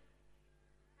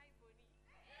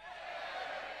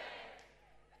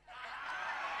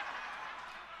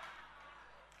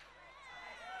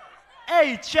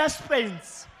 Hey, chest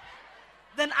pains.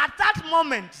 Then at that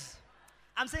moment,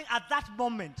 I'm saying at that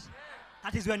moment,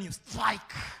 that is when you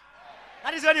strike.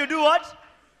 That is when you do what?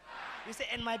 You say,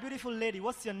 and my beautiful lady,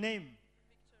 what's your name?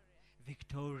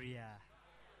 Victoria.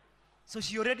 So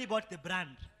she already bought the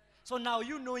brand. So now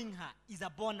you knowing her is a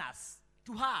bonus.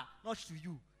 To her, not to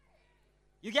you.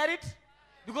 You get it?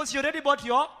 Because she already bought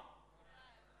your.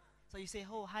 So you say,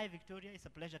 oh, hi, Victoria. It's a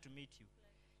pleasure to meet you.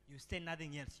 You say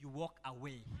nothing else. You walk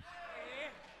away.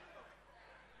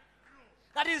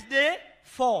 That is day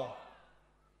 4.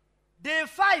 Day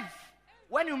 5,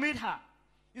 when you meet her,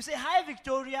 you say, hi,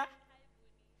 Victoria.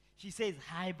 She says,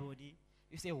 hi, Boni.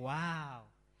 You say, wow.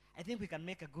 I think we can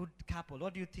make a good couple.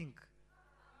 What do you think?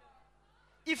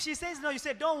 If she says no, you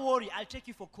say, don't worry. I'll take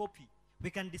you for coffee. We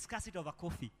can discuss it over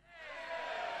coffee.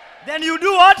 Then you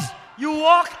do what? You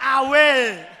walk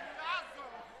away.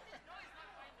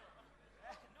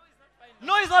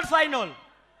 No, it's not final.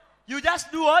 You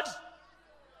just do what?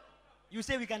 You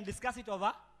say we can discuss it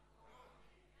over.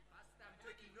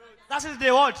 That is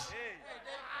the what?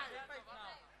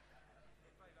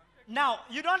 Now,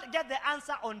 you don't get the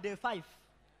answer on day 5.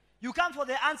 You come for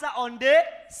the answer on day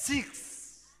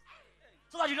 6.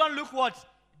 So that you don't look what?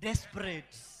 Desperate.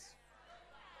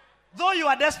 Though you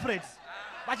are desperate,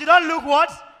 but you don't look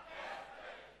what?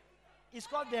 It's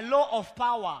called the law of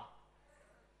power.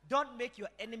 Don't make your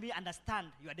enemy understand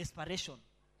your desperation.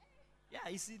 Yeah,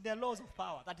 it's in the laws of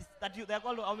power. They're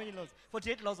called how many laws?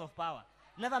 48 laws of power.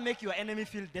 Never make your enemy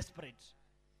feel desperate.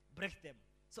 Break them.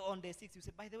 So on day 6, you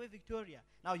say, by the way, Victoria,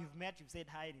 now you've met, you've said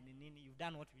hi, you've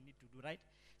done what we need to do, right?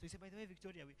 So you say, by the way,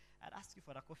 Victoria, I'd ask you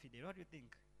for a coffee day. What do you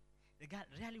think? The girl,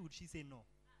 rarely would she say no.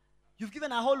 You've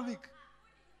given her a whole week.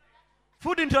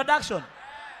 Food introduction.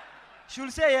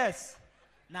 She'll say yes.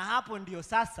 Na hapo ndio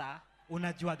sasa,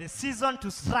 unajua the season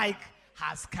to strike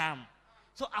has come.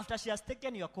 So after she has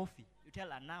taken your coffee, you tell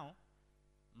her now,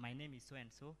 my name is so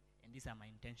and so, and these are my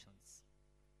intentions.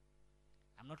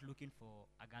 I'm not looking for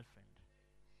a girlfriend.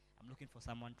 I'm looking for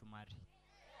someone to marry.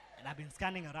 And I've been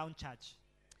scanning around church,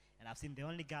 and I've seen the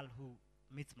only girl who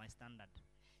meets my standard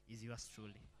is yours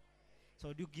truly.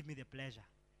 So do you give me the pleasure?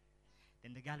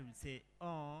 Then the girl will say,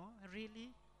 oh, really?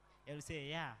 He will say,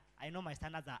 yeah, I know my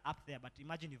standards are up there, but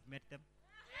imagine you've met them.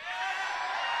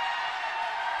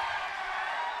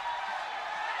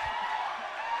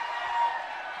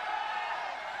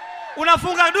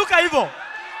 Unafunga duka hivyo.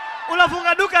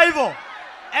 Unafunga duka hivyo.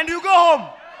 And you go home.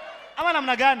 Ama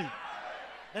namna gani?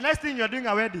 The next thing you're doing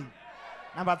a wedding.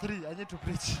 Number 3, I need to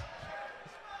preach.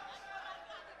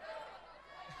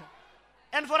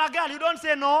 And for a girl, you don't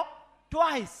say no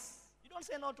twice. You don't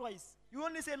say no twice. You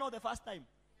only say no the first time.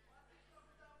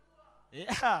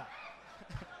 Yeah.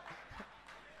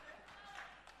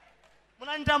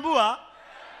 Mnanitambua?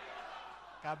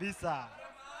 Kabisa.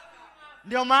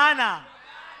 Ndio maana.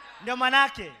 Ndio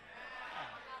manake.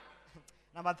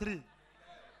 Number 3.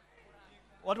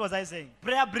 What was I saying?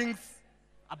 Prayer brings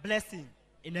a blessing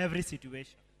in every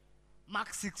situation. Mark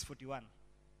 6:41.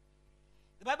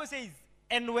 The Bible says,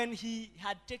 and when he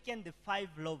had taken the 5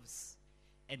 loaves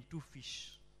and 2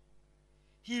 fish,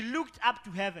 he looked up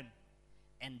to heaven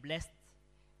and blessed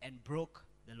and broke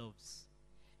the loaves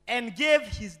and gave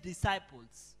his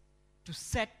disciples to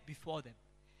set before them.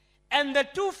 And the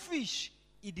 2 fish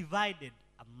he divided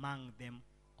among them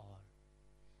all.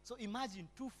 So imagine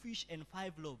 2 fish and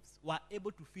 5 loaves were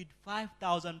able to feed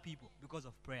 5,000 people because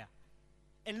of prayer.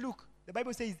 And look, the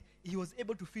Bible says he was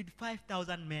able to feed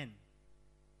 5,000 men.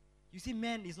 You see,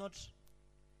 men is not,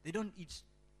 they don't eat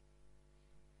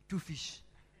 2 fish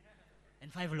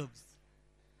and 5 loaves.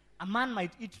 A man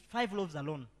might eat 5 loaves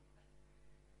alone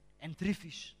and 3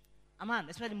 fish. A man,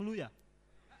 especially Muluya.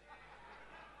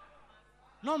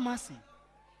 No mercy.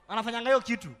 Wanafanyanga hiyo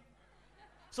kitu.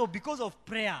 So because of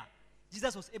prayer,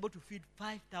 Jesus was able to feed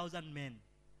 5,000 men.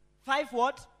 5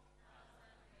 what?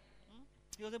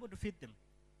 He was able to feed them.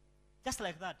 Just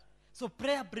like that. So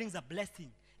prayer brings a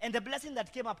blessing. And the blessing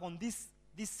that came upon this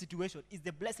situation is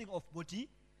the blessing of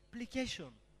multiplication.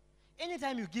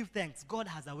 Anytime you give thanks, God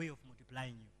has a way of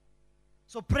multiplying you.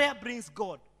 So prayer brings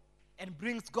God and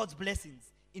brings God's blessings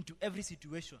into every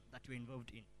situation that you're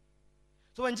involved in.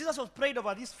 So when Jesus was prayed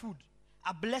over this food,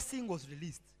 a blessing was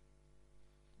released.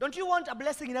 Don't you want a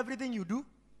blessing in everything you do? Do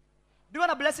you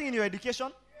want a blessing in your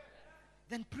education?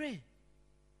 Then pray.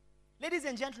 Ladies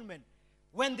and gentlemen,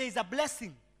 when there is a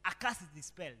blessing, a curse is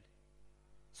dispelled.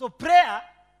 So prayer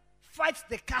fights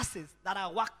the curses that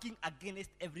are working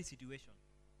against every situation.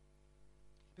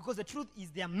 Because the truth is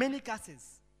there are many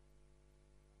curses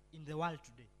in the world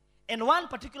today. And one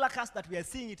particular curse that we are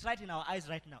seeing it right in our eyes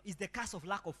right now is the curse of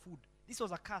lack of food. This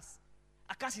was a curse.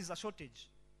 A curse is a shortage.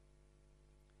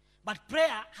 But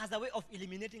prayer has a way of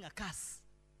eliminating a curse.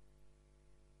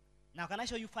 Now, can I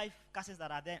show you 5 curses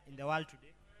that are there in the world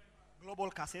today? Global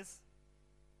curses.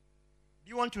 Do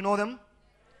you want to know them?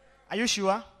 Are you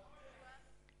sure?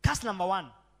 Curse number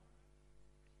 1.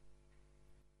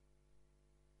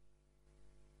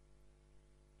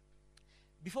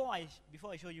 Before I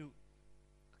show you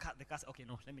the curse, okay,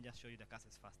 no, let me just show you the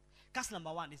curses first. Curse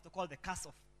number 1 is called the curse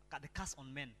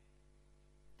on men.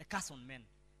 The curse on men.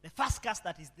 The first curse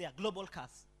that is there, global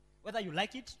curse. Whether you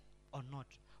like it or not.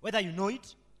 Whether you know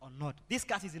it or not. This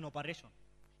curse is in operation.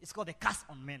 It's called the curse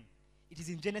on men. It is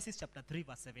in Genesis chapter 3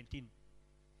 verse 17.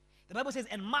 The Bible says,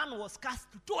 and man was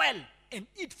cast to toil and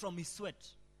eat from his sweat.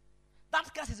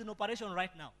 That curse is in operation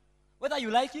right now. Whether you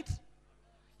like it,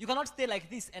 you cannot stay like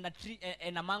this and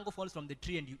a mango falls from the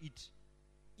tree and you eat.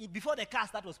 Before the curse,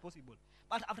 that was possible.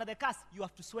 But after the curse, you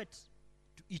have to sweat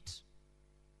to eat.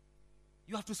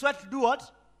 You have to sweat to do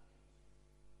what?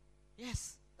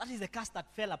 Yes, that is the curse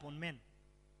that fell upon men.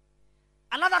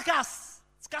 Another curse,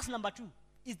 curse number 2,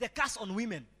 is the curse on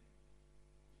women.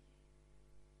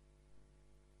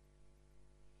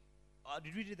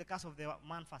 Did we read the curse of the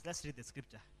man first? Let's read the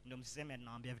scripture. Ndio msiseme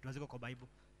naambia vitu haziko kwa Bible.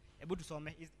 Hebu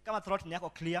tusome. Kama throat ni yako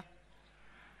clear.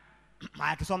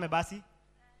 Haya tusome basi.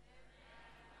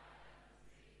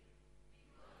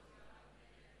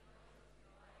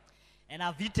 And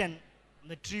I've eaten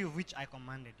the tree of which I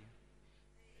commanded you.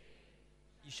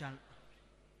 You shall.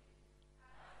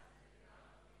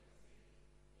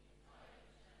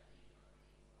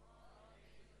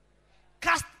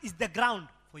 Cast is the ground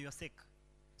for your sake.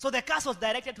 So the curse was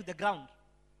directed to the ground.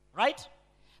 Right?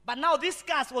 But now this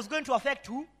curse was going to affect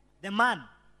who? The man.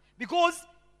 Because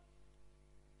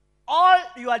all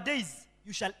your days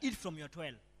you shall eat from your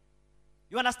toil.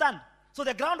 You understand? So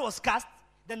the ground was cast.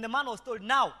 Then the man was told,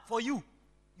 now for you,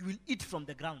 you will eat from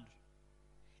the ground.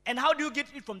 And how do you get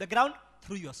it from the ground?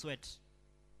 Through your sweat.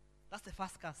 That's the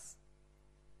first curse.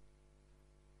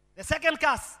 The second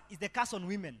curse is the curse on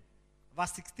women.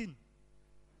 Verse 16.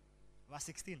 Verse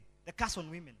 16. The curse on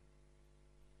women.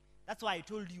 That's why I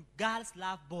told you, girls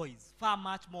love boys far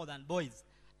much more than boys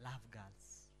love girls.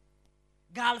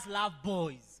 Girls love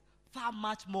boys far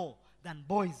much more than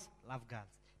boys love girls.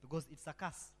 Because it's a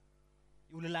curse.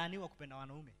 Ulilaniwa kupenda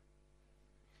wanaume.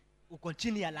 Uko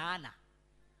chini ya laana.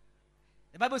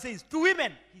 The Bible says, to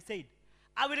women, he said,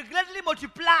 I will greatly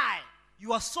multiply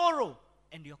your sorrow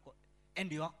and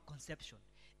your conception.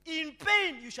 In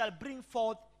pain you shall bring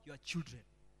forth your children.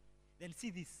 Then see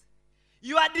this.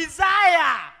 Your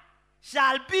desire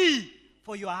shall be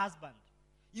for your husband.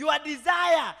 Your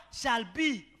desire shall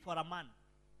be for a man.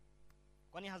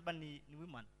 Kwani husband ni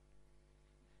woman?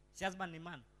 Si husband ni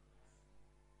man.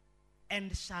 And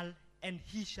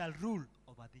he shall rule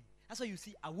over thee. That's why you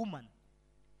see a woman.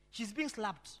 She's being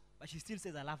slapped, but she still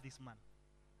says, I love this man.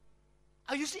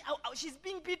 And you see, she's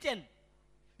being beaten.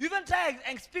 You even try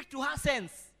and speak to her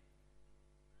sense.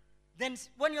 Then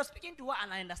when you're speaking to her,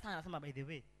 and I understand, I say, by the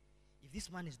way, if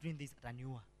this man is doing this at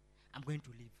Aniua, I'm going to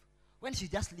leave. When she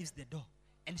just leaves the door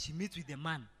and she meets with the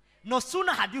man, no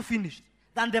sooner had you finished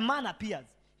than the man appears.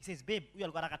 He says, babe, we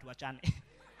alikuwa nataka tuachane.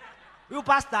 Huyu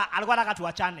pastor alikuwa nataka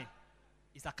tuachane.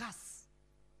 It's a curse.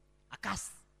 A curse.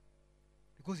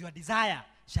 Because your desire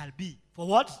shall be for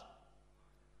what?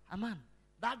 A man.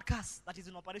 That curse that is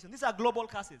in operation. These are global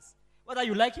curses. Whether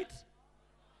you like it.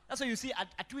 That's why you see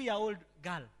a 2-year-old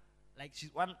girl. Like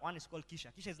one is called Kisha.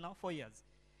 Kisha is now 4 years.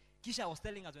 Kisha was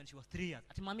telling us when she was 3 years.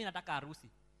 Ati mami nataka harusi.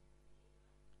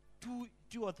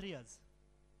 2 or 3 years.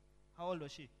 How old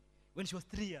was she? When she was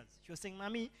 3 years. She was saying,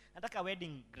 mami nataka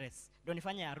wedding dress. Ndio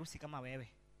nifanye harusi kama wewe.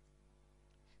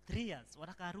 3 years.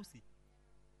 Wataka harusi.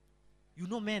 You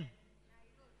know men.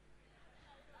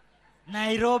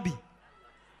 Nairobi.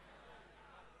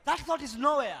 That thought is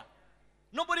nowhere.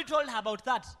 Nobody told her about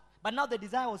that. But now the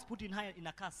desire was put in her in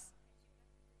a curse.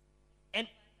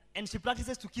 And she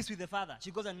practices to kiss with the father.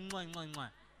 She goes and mwah, mwah, mwah,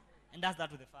 and does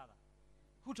that with the father.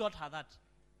 Who taught her that?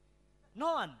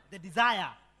 No one. The desire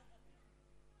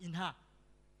in her.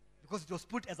 Because it was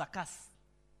put as a curse.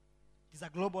 It is a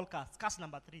global curse. Curse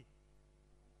number 3.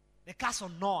 The curse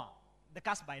on Noah. The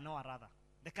curse by Noah rather.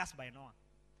 The curse by Noah.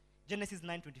 Genesis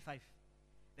 9:25.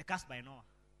 The curse by Noah.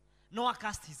 Noah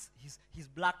cast his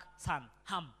black son,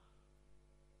 Ham.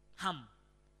 Ham.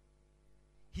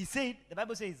 He said, the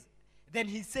Bible says, then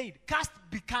he said, cast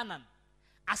Buchanan,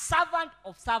 a servant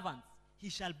of servants, he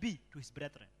shall be to his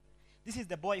brethren. This is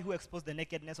the boy who exposed the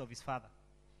nakedness of his father.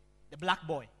 The black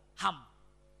boy, Ham.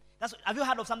 Have you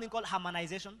heard of something called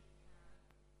Hamanization?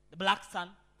 The black son.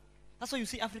 That's why you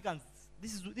see Africans.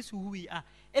 This is who we are.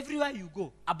 Everywhere you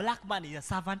go, a black man is a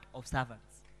servant of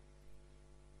servants.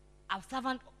 A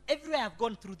servant, everywhere I've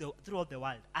gone throughout the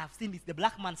world, I have seen it's the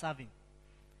black man serving.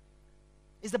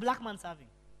 It's the black man serving.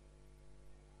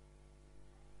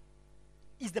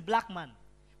 Is the black man.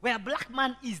 Where a black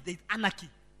man is, there is anarchy.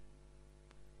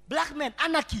 Black men,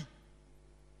 anarchy.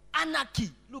 Anarchy.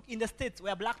 Look, in the States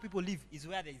where black people live is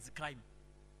where there is crime.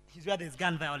 Is where there is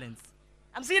gun violence.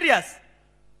 I'm serious.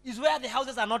 Is where the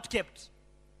houses are not kept.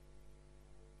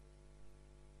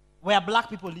 Where black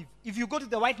people live. If you go to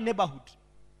the white neighborhood,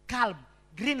 calm,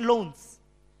 green lawns,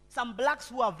 some blacks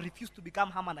who have refused to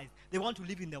become harmonized, they want to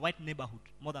live in the white neighborhood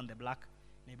more than the black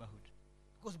neighborhood.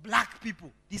 Because black people,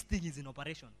 this thing is in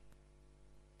operation.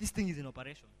 This thing is in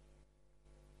operation.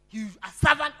 You, a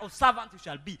servant of servants you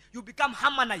shall be. You become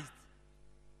harmonized.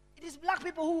 It is black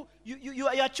people who, you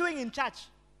are chewing in church.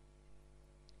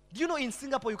 Do you know in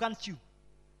Singapore you can't chew?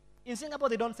 In Singapore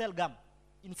they don't sell gum.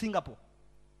 In Singapore.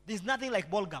 There's nothing like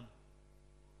ball gum.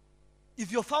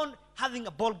 If you're found having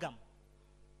a ball gum,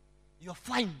 you're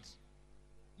fined.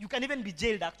 You can even be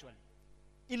jailed actually.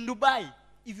 In Dubai,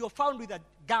 if you're found with a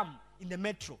gum in the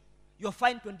metro, you're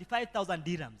fined 25,000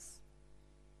 dirhams.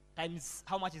 Times,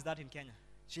 how much is that in Kenya?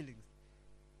 Shillings.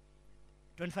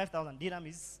 25,000 dirham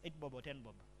is 8 bob or 10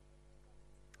 bob.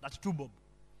 That's 2 bob.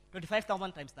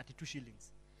 25,000 times 32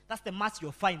 shillings. That's the mass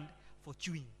you'll find for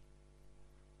chewing.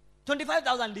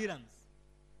 25,000 dirhams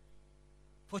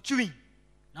for chewing.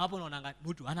 Na hapo unaona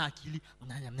mtu ana akili.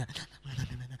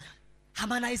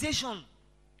 Harmonization.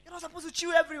 You're not supposed to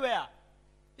chew everywhere.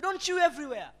 You don't chew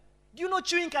everywhere. Do you know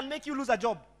chewing can make you lose a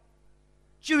job?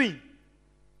 Chewing.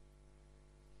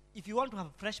 If you want to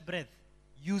have fresh breath,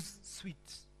 use sweet.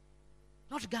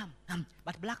 Not gum,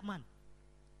 but black man.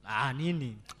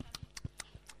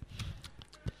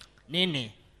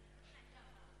 Nini?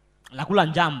 Nakula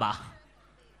njamba.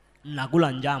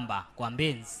 Nakula njamba kwa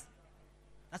mbenzi.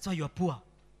 That's why you are poor.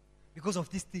 Because of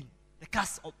this thing. The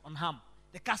curse on harm.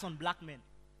 The curse on black men.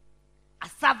 A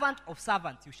servant of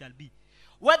servants you shall be.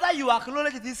 Whether you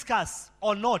acknowledge this curse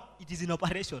or not, it is in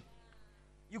operation.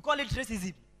 You call it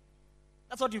racism.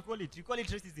 That's what you call it. You call it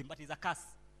racism, but it's a curse.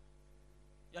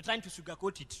 You're trying to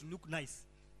sugarcoat it to look nice.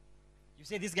 You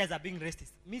say these guys are being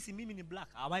racist. Si mimi ni black.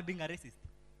 Am I being a racist?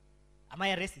 Am I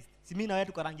a racist? Si mimi na wewe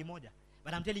tuko rangi moja.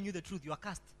 But I'm telling you the truth. You are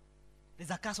cursed.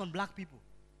 There's a curse on black people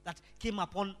that came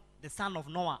upon the son of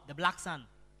Noah, the black son,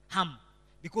 Ham.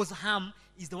 Because Ham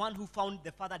is the one who found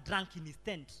the father drunk in his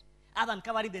tent. Other than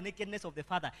covering the nakedness of the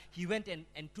father, he went and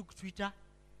took Twitter,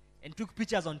 and took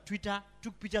pictures on Twitter,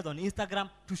 took pictures on Instagram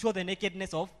to show the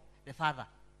nakedness of the father.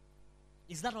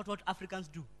 Is that not what Africans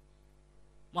do?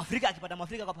 Mwafrika akipata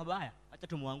Mwafrika kwa pabaya, acha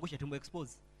tumuangushe,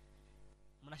 expose.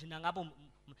 Mnashindanga hapo,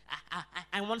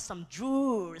 I want some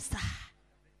juice.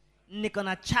 Niko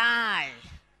na chai.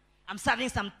 I'm serving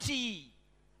some tea.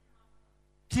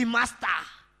 Tea master.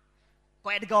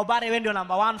 Kwa Edgar Obare wewe ndio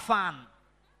number 1 fan.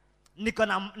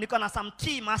 Niko na some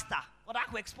tea master.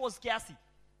 Wataka expose kiasi.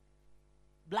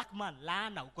 Black man,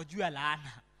 laana, uko juu ya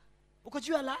laana. Uko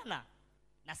juu ya laana.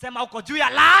 Nasema uko juu ya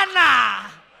laana.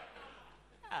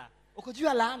 Uko juu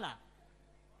ya laana.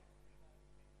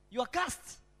 You are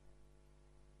cursed.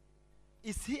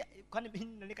 Is he, kwani mimi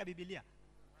naandika Biblia?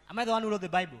 Am I the one who wrote the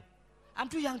Bible? I'm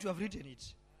too young to have written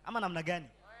it. Ama namna gani?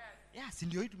 Yeah, si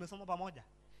ndio hii tumesoma pamoja.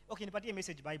 Okay, nipatie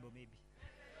message Bible maybe.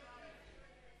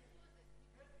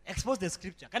 Expose the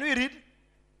scripture. Can we read?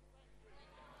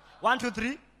 1, 2,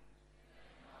 3.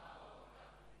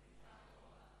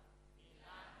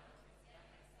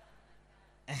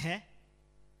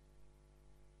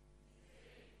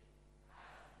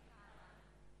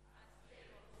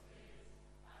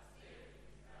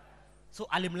 So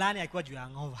alimlani akiwa juu ya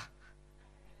hangover.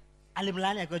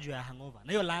 Alimlani akiwa juu ya hangover.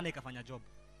 Na hiyo laana ikafanya job.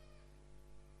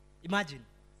 Imagine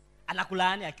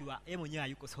anakulaani akiwa yeye mwenyewe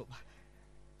hayuko sober.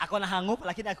 Akona hangover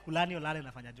lakini akikulaani hiyo laana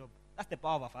inafanya job. That's the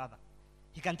power of a father.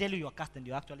 He can tell you are cursed and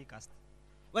you're actually cursed.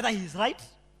 Whether he is right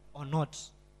or not.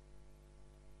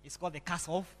 It's called the curse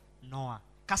of Noah.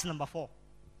 Curse number 4.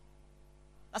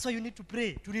 That's why you need to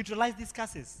pray to neutralize these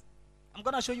curses. I'm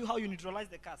going to show you how you neutralize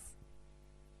the curse.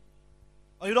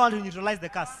 Or you don't want to neutralize the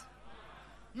curse?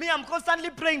 Me, I'm constantly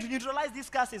praying to neutralize these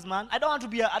curses, man. I don't want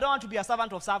to be a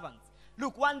servant of servants.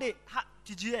 Look, one day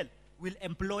TGL will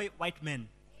employ white men.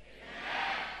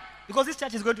 Amen. Because this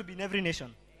church is going to be in every nation.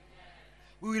 Amen.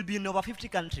 We will be in over 50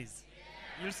 countries.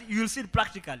 You'll see it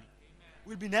practically. Amen.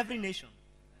 We'll be in every nation.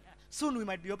 Yeah. Soon we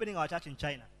might be opening our church in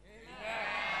China. Amen.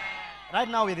 Right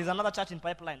now there's another church in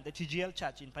pipeline, the TGL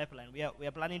church in pipeline. We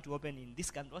are planning to open in this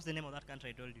country. What's the name of that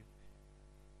country I told you?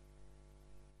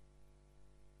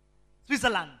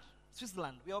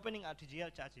 Switzerland. We are opening our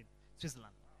TGL church in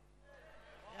Switzerland.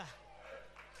 Yeah.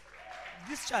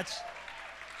 This church.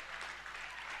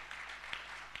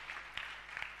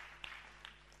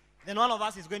 Then one of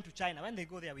us is going to China. When they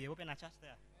go there, we open a church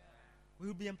there. We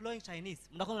will be employing Chinese.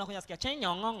 Mnakuja sikia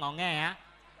Chinongongongea.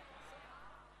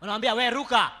 Unaambia we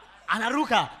ruka,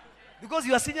 anaruka. Because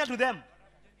you are senior to them.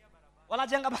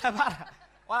 Wanajenga barabara.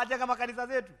 Wanajenga makanisa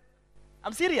zetu.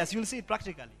 I'm serious, you'll see it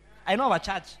practically. I know of a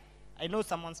church. I know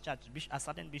someone's church, a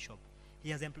certain bishop.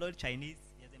 He has employed Chinese.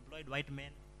 He has employed white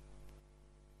men.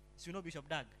 So you know Bishop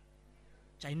Doug?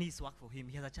 Chinese work for him.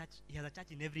 He has a church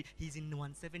in he's in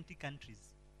 170 countries.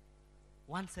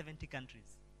 170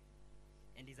 countries.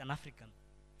 And he's an African,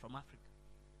 from Africa.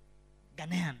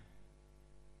 Ghanaian.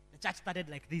 The church started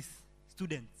like this.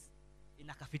 Students in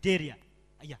a cafeteria.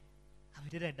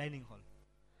 Cafeteria dining hall.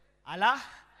 Allah.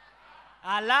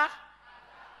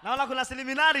 Now kuna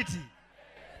similarity.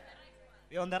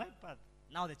 We're on the right path.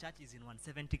 Now the church is in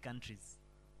 170 countries.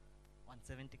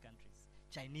 170 countries.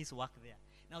 Chinese work there.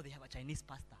 Now they have a Chinese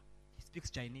pastor. He speaks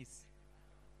Chinese.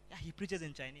 Yeah, he preaches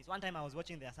in Chinese. One time I was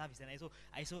watching their service and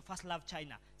I saw First Love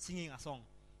China singing a song.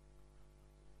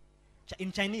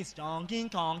 In Chinese.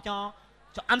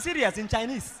 I'm serious, in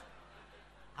Chinese.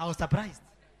 I was surprised.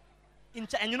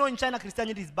 And you know in China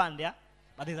Christianity is banned, yeah?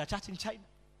 But there's a church in China.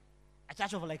 A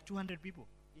church of like 200 people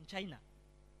in China.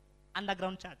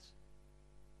 Underground church.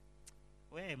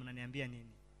 Mnaniambia nini?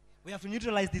 We have to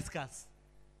neutralize this curse.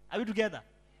 Are we together?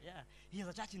 Yeah. He has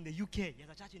a church in the UK. He has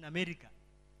a church in America.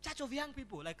 Church of young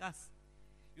people like us.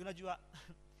 Unajua,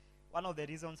 one of the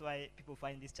reasons why people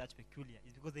find this church peculiar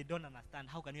is because they don't understand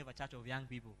how can you have a church of young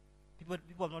people. People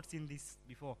have not seen this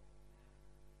before.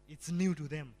 It's new to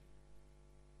them.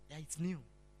 Yeah, it's new.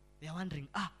 They are wondering,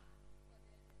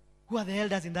 who are the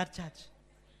elders in that church?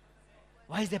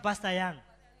 Why is the pastor young?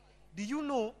 Do you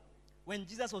know when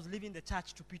Jesus was leaving the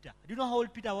church to Peter? Do you know how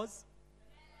old Peter was?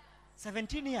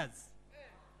 17 years.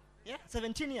 Yeah,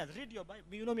 17 years. Read your Bible.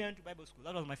 You know me, I went to Bible school.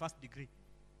 That was my first degree.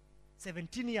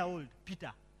 17-year-old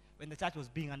Peter, when the church was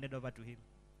being handed over to him.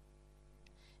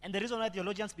 And the reason why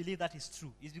theologians believe that is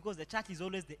true is because the church is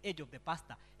always the age of the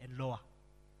pastor and lower.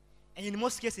 And in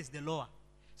most cases, the lower.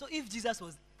 So if Jesus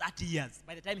was 30 years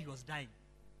by the time he was dying,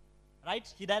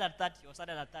 right? He died at 30 or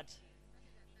started at 30.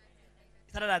 He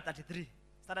started at 33.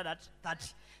 Started at 30.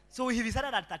 So if he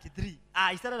started at 33,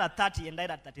 he started at 30 and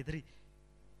died at 33.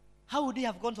 How would he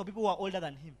have gone for people who are older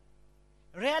than him?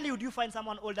 Rarely would you find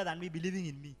someone older than me believing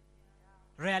in me.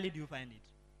 Rarely do you find it.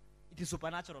 It is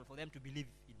supernatural for them to believe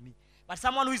in me. But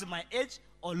someone who is my age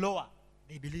or lower,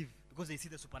 they believe because they see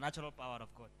the supernatural power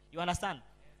of God. You understand?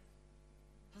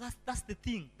 So that's the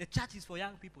thing. The church is for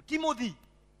young people. Timothy.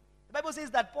 The Bible says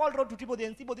that Paul wrote to Timothy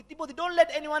and Timothy, don't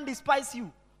let anyone despise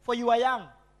you, for you are young.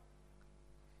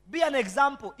 Be an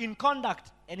example in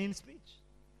conduct and in speech.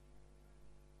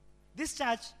 This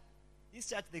church,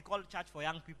 they call church for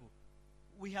young people.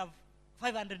 We have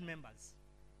 500 members.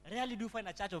 Rarely do you find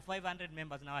a church of 500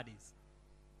 members nowadays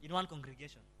in one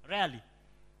congregation. Rarely.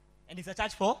 And it's a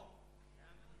church for?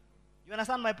 You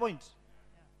understand my point?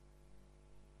 Yeah.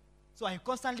 So I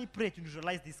constantly pray to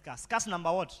neutralize this curse. Curse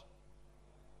number what?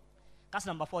 Curse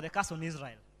number 4, the curse on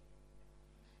Israel.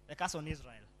 The curse on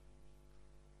Israel.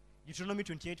 Deuteronomy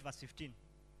 28 verse 15.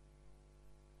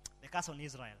 The curse on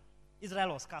Israel.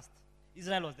 Israel was cursed.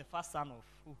 Israel was the first son of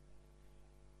who?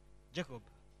 Jacob.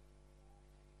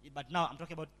 But now I'm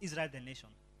talking about Israel the nation.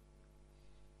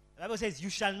 The Bible says, you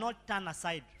shall not turn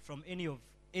aside from any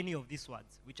of these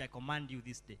words, which I command you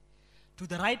this day, to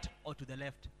the right or to the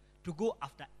left, to go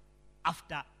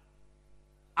after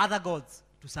other gods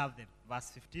to serve them.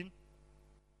 Verse 15.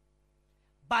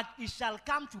 But it shall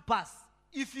come to pass,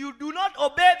 if you do not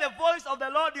obey the voice of the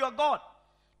Lord your God,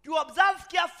 to observe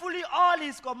carefully all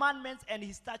his commandments and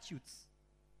his statutes,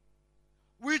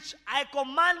 which I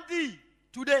command thee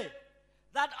today,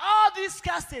 that all these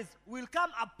curses will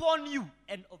come upon you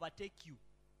and overtake you.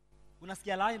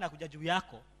 Unasikia laani inakuja juu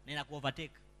yako na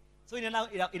inakuovertake. So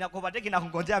inakuovertake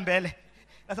inakungojea mbele.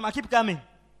 Nasema keep coming.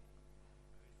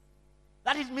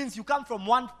 That it means you come from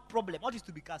one problem. What is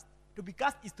to be cast? To be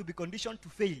cast is to be conditioned to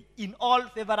fail in all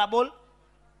favorable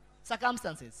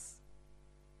circumstances.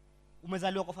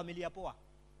 Umezaliwa kwa familia poa.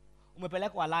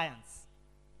 Umepelekwa Alliance.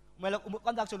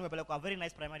 Kwanza actually umepelekwa a very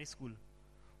nice primary school.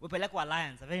 Umepelekwa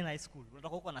Alliance, a very nice school.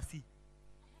 Unatoka huko na C.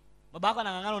 Baba yako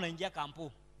anang'ang'ana unaingia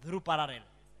kampo through parallel.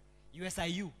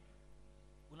 USIU.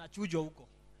 Unachujwa huko.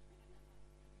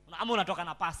 Ama unatoka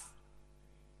na pass.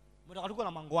 Umetoka huko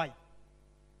na mangwai.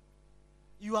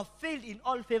 You have failed in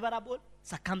all favorable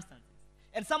circumstances.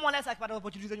 And someone else akipata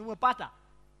opportunities and umepata,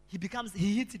 he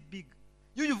hits it big.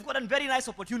 You've gotten very nice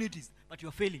opportunities, but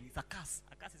you're failing. It's a curse.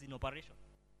 A curse is in operation.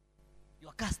 You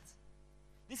are cursed.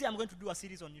 This year I'm going to do a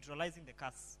series on neutralizing the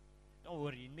curse. Don't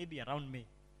worry, maybe around May.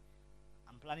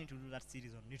 I'm planning to do that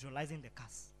series on neutralizing the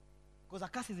curse. Because a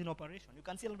curse is in operation. You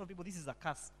can see a lot of people, this is a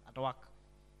curse at work.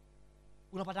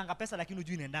 Unapatanga pesa lakini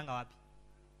hujui inaendanga wapi.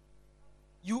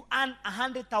 You earn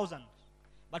 100,000,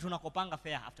 but unakopanga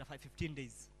fare after 15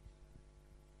 days.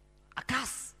 A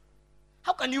curse.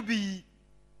 How can you,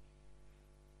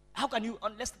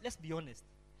 let's be honest.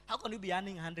 How can you be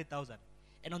earning 100,000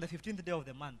 and on the 15th day of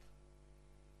the month,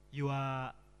 you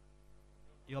are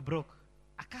broke?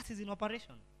 A curse is in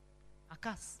operation. A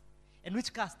curse. And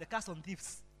which curse? The curse on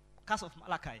thieves. Curse of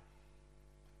Malachi.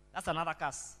 That's another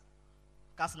curse.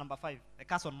 Curse number 5. The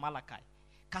curse on Malachi.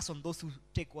 Curse on those who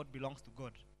take what belongs to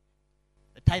God.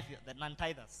 The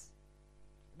non-tithers.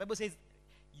 The Bible says,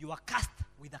 you are cursed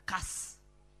with a curse.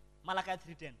 Malachi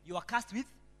 3:10. You are cursed with?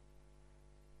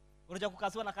 Unajua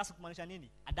kukasiwa na curse kumaanisha nini?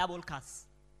 A double curse.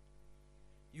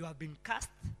 You have been cursed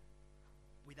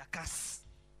with a curse.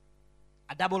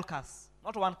 A double curse.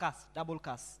 Not one curse, double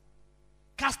curse.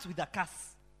 Cursed with a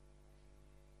curse.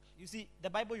 You see, the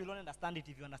Bible, you don't understand it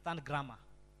if you understand grammar.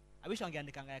 I wish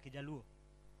wangeandikanga ya Kijaluo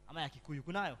ama ya Kikuyu.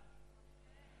 Kunayo?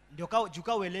 Ndio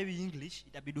juka uelewi English,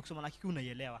 itabidi kusoma na Kikuyu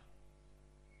unaielewa.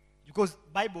 Because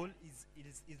Bible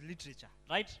is literature,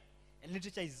 right? And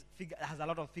literature has a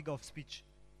lot of figure of speech.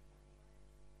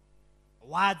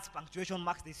 Words, punctuation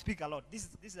marks, they speak a lot. This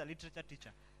is a literature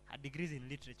teacher. Her degree is in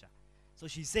literature. So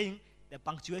she's saying the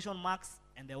punctuation marks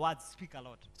and the words speak a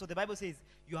lot. So the Bible says,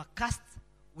 you are cursed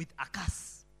with a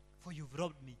curse, for you've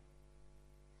robbed me.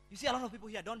 You see, a lot of people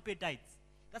here don't pay tithes.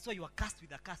 That's why you are cursed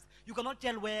with a curse. You cannot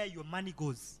tell where your money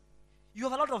goes. You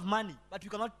have a lot of money, but you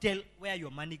cannot tell where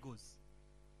your money goes.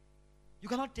 You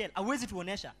cannot tell. Hauwezi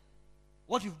tuonesha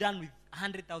what you've done with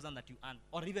 100,000 that you earn,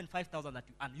 or even 5,000 that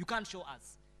you earn. You can't show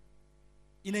us.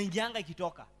 Inaingianga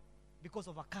ikitoka because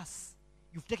of a curse.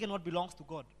 You've taken what belongs to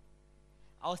God.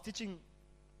 I was teaching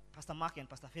Pastor Mark and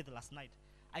Pastor Faith last night.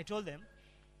 I told them,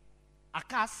 a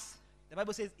curse, the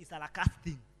Bible says, is an accursed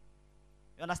thing.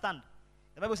 You understand?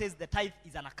 The Bible says the tithe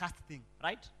is an accursed thing,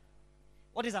 right?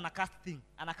 What is an accursed thing?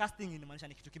 An accursed thing inamaanisha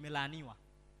ni kitu kimelaaniwa.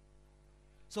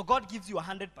 So God gives you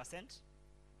 100%.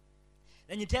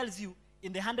 Then he tells you,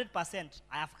 in the 100%,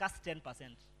 I have cast 10%.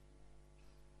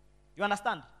 You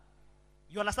understand?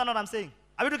 You understand what I'm saying?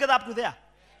 Are we together up to there?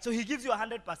 So he gives you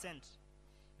 100%.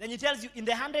 Then he tells you, in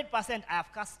the 100%, I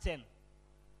have cast 10.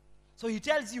 So he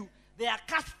tells you, the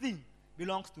accursed thing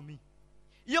belongs to me.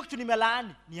 Hiyo kitu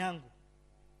nimelaani ni yangu.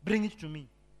 Bring it to me.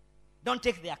 Don't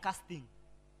take the accursed thing.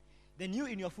 Then you,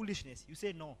 in your foolishness, you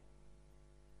say, no.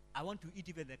 I want to eat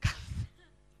even the curse.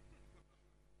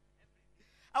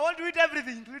 I want to eat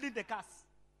everything, including the curse.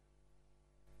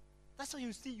 That's why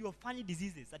you see you have funny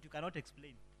diseases that you cannot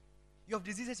explain. You have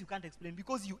diseases you can't explain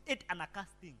because you ate an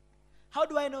accursed thing. How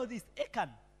do I know this? Achan,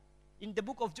 in the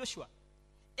book of Joshua.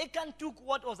 Achan took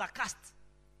what was accursed.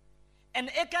 And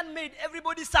Achan made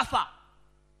everybody suffer.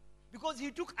 Because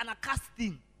he took an accursed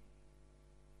thing.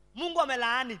 Mungu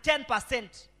amelaani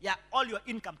 10%. Yeah, all your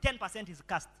income, 10% is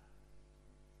cursed.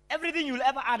 Everything you'll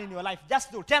ever earn in your life,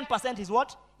 just know 10% is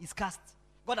what? Is cursed.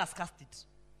 God has cursed it.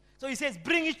 So he says,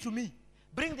 bring it to me.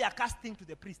 Bring the accursed thing to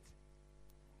the priest.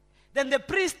 Then the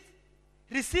priest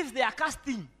receives the accursed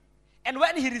thing. And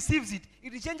when he receives it,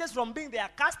 it changes from being the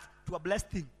accursed to a blessed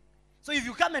thing. So if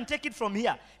you come and take it from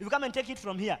here,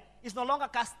 it's no longer a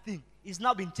cursed thing. It's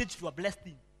now been changed to a blessed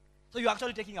thing. So you're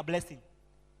actually taking a blessing.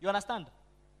 You understand?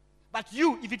 But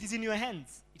you, if it is in your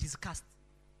hands, it is cursed.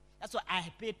 That's why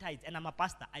I pay tithes, and I'm a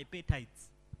pastor. I pay tithes.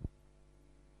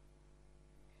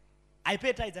 I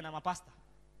pay tithes, and I'm a pastor.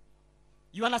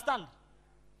 You understand?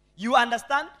 You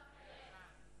understand?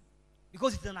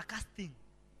 Because it's an accursed thing.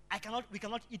 We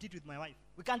cannot eat it with my wife.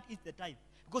 We can't eat the tithe.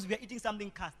 Because we are eating something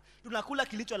cursed. Tunakula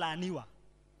kilicho laaniwa.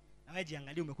 Na wewe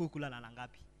jiangalie umekuwa kula la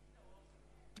ngapi.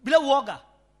 Bila uoga.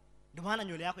 Ndio maana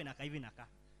nywele yako inakaa hivi inakaa.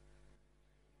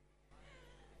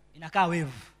 Inakaa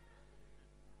wevu.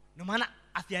 Ndio maana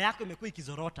afya yako imekuwa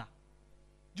ikizorota.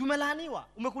 Jumelaaniwa,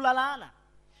 umekula laana.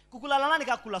 Kukula laana ni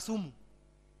kukula sumu.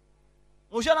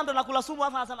 Ushona mtu anakula sumu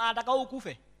afa anasema anataka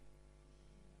ukufe.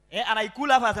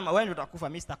 Anaikula afa anasema wewe ndio utakufa,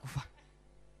 mimi sitakufa.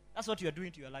 That's what you are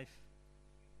doing to your life.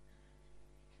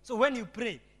 So when you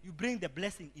pray, you bring the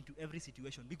blessing into every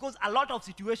situation. Because a lot of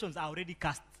situations are already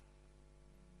cast.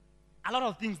 A lot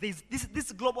of things,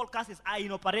 these global curses are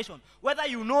in operation, whether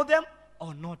you know them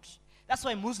or not. That's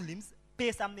why Muslims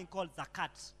pay something called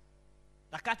zakat.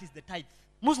 Zakat is the tithe.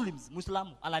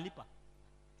 Muslamu, alalipa.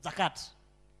 Zakat.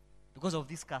 Because of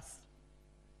this curse.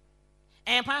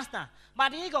 And pastor,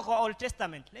 but you go Old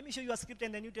Testament. Let me show you a scripture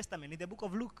in the New Testament, in the book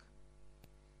of Luke.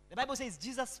 The Bible says,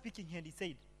 Jesus speaking here, he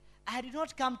said, I did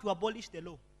not come to abolish the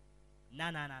law.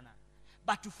 No.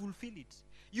 But to fulfill it.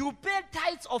 You pay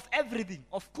tithes of everything,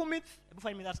 of kumith,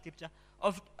 find me that scripture,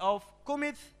 of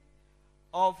kumith,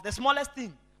 of the smallest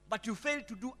thing, but you fail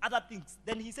to do other things.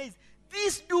 Then he says,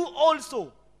 this do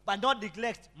also, but not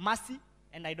neglect mercy,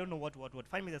 and I don't know what.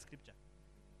 Find me the scripture.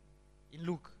 In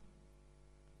Luke.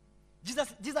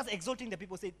 Jesus exhorting the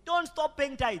people, say, don't stop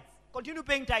paying tithes. Continue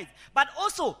paying tithes. But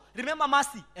also, remember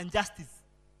mercy and justice.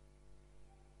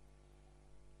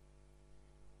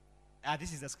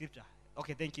 This is the scripture.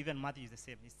 Okay, thank you. Even Matthew is the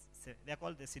same. They're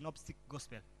called the synoptic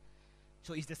gospel.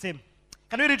 So it's the same.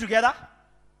 Can we read together?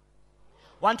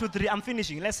 1, 2, 3. I'm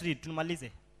finishing. Let's read.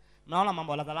 Tumalize. Mnaona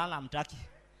mambo la dhalala hamtaki.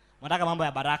 Mnataka mambo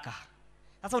ya baraka.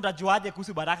 Sasa utajuaje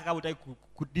kuhusu baraka kama utaki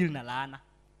kudeal na laana?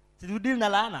 Si deal na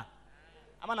laana?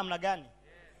 Ama namna gani?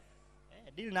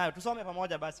 Deal nayo. Tusome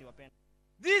pamoja basi wapenda.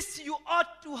 This you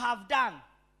ought to have done.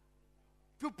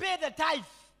 To pay the tithe.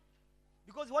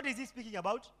 Because what is he speaking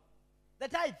about? The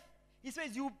tithe. He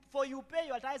says, you pay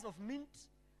your tithes of mint,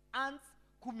 ants,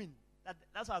 cumin.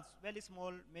 That's very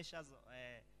small measures,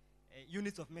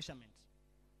 units of measurement.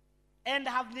 And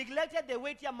have neglected the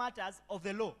weightier matters of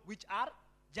the law, which are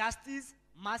justice,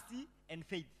 mercy, and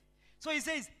faith. So he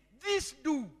says, this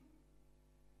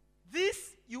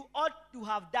you ought to to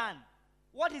have done.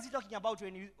 What is he talking about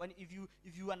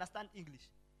if you understand English?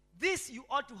 This you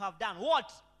ought to have done.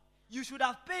 What? You should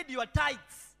have paid your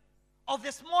tithes of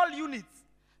the small units.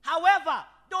 However,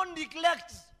 don't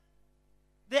neglect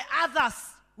the others,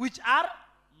 which are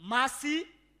mercy,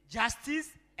 justice,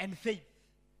 and faith.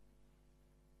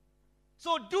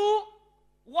 So do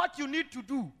what you need to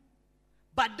do,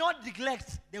 but don't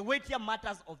neglect the weightier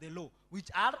matters of the law, which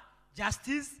are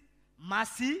justice,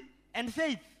 mercy, and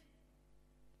faith.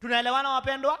 Tunaelewana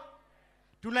wapendwa?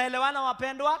 Tunaelewana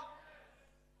wapendwa?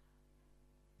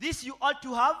 This you ought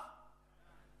to have,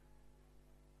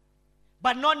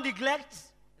 but not neglect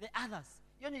the others.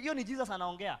 Hiyo ni Jesus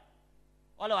anaongea.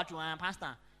 Wale watu wa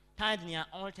pastor, tithe ni ya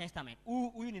Old Testament.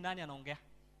 Huyu ni nani anaongea?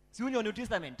 Si huyu ni New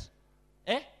Testament?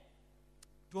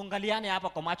 Tuangaliane hapa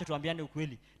kwa macho tuambiane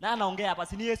ukweli. Na anaongea hapa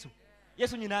si ni Yesu?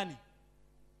 Yesu ni nani?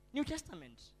 New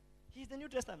Testament. He is the New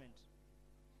Testament.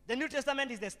 The New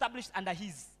Testament is established under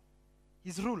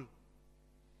his rule.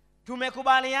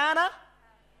 Tumekubaliana?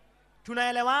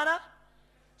 Tunaelewana?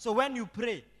 So when you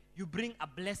pray, you bring a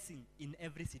blessing in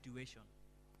every situation.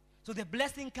 So the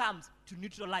blessing comes to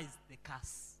neutralize the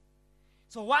curse.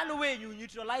 So one way you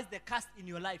neutralize the curse in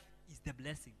your life is the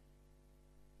blessing.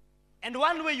 And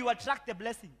one way you attract the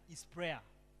blessing is prayer.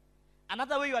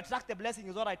 Another way you attract the blessing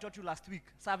is what I taught you last week,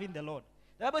 serving the Lord.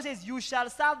 The Bible says, you shall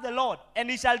serve the Lord, and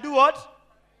he shall do what?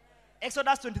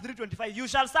 Exodus 23:25. You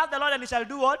shall serve the Lord, and he shall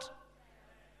do what?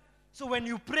 So when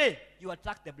you pray, you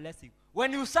attract the blessing.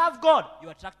 When you serve God, you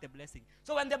attract the blessing.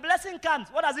 So when the blessing comes,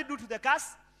 what does it do to the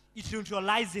curse? It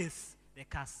neutralizes the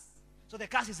curse. So the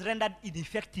curse is rendered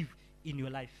ineffective in your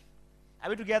life. Are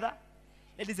we together?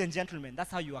 Ladies and gentlemen,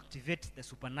 that's how you activate the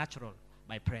supernatural,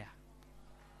 by prayer.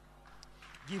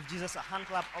 Give Jesus a hand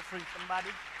clap offering, somebody.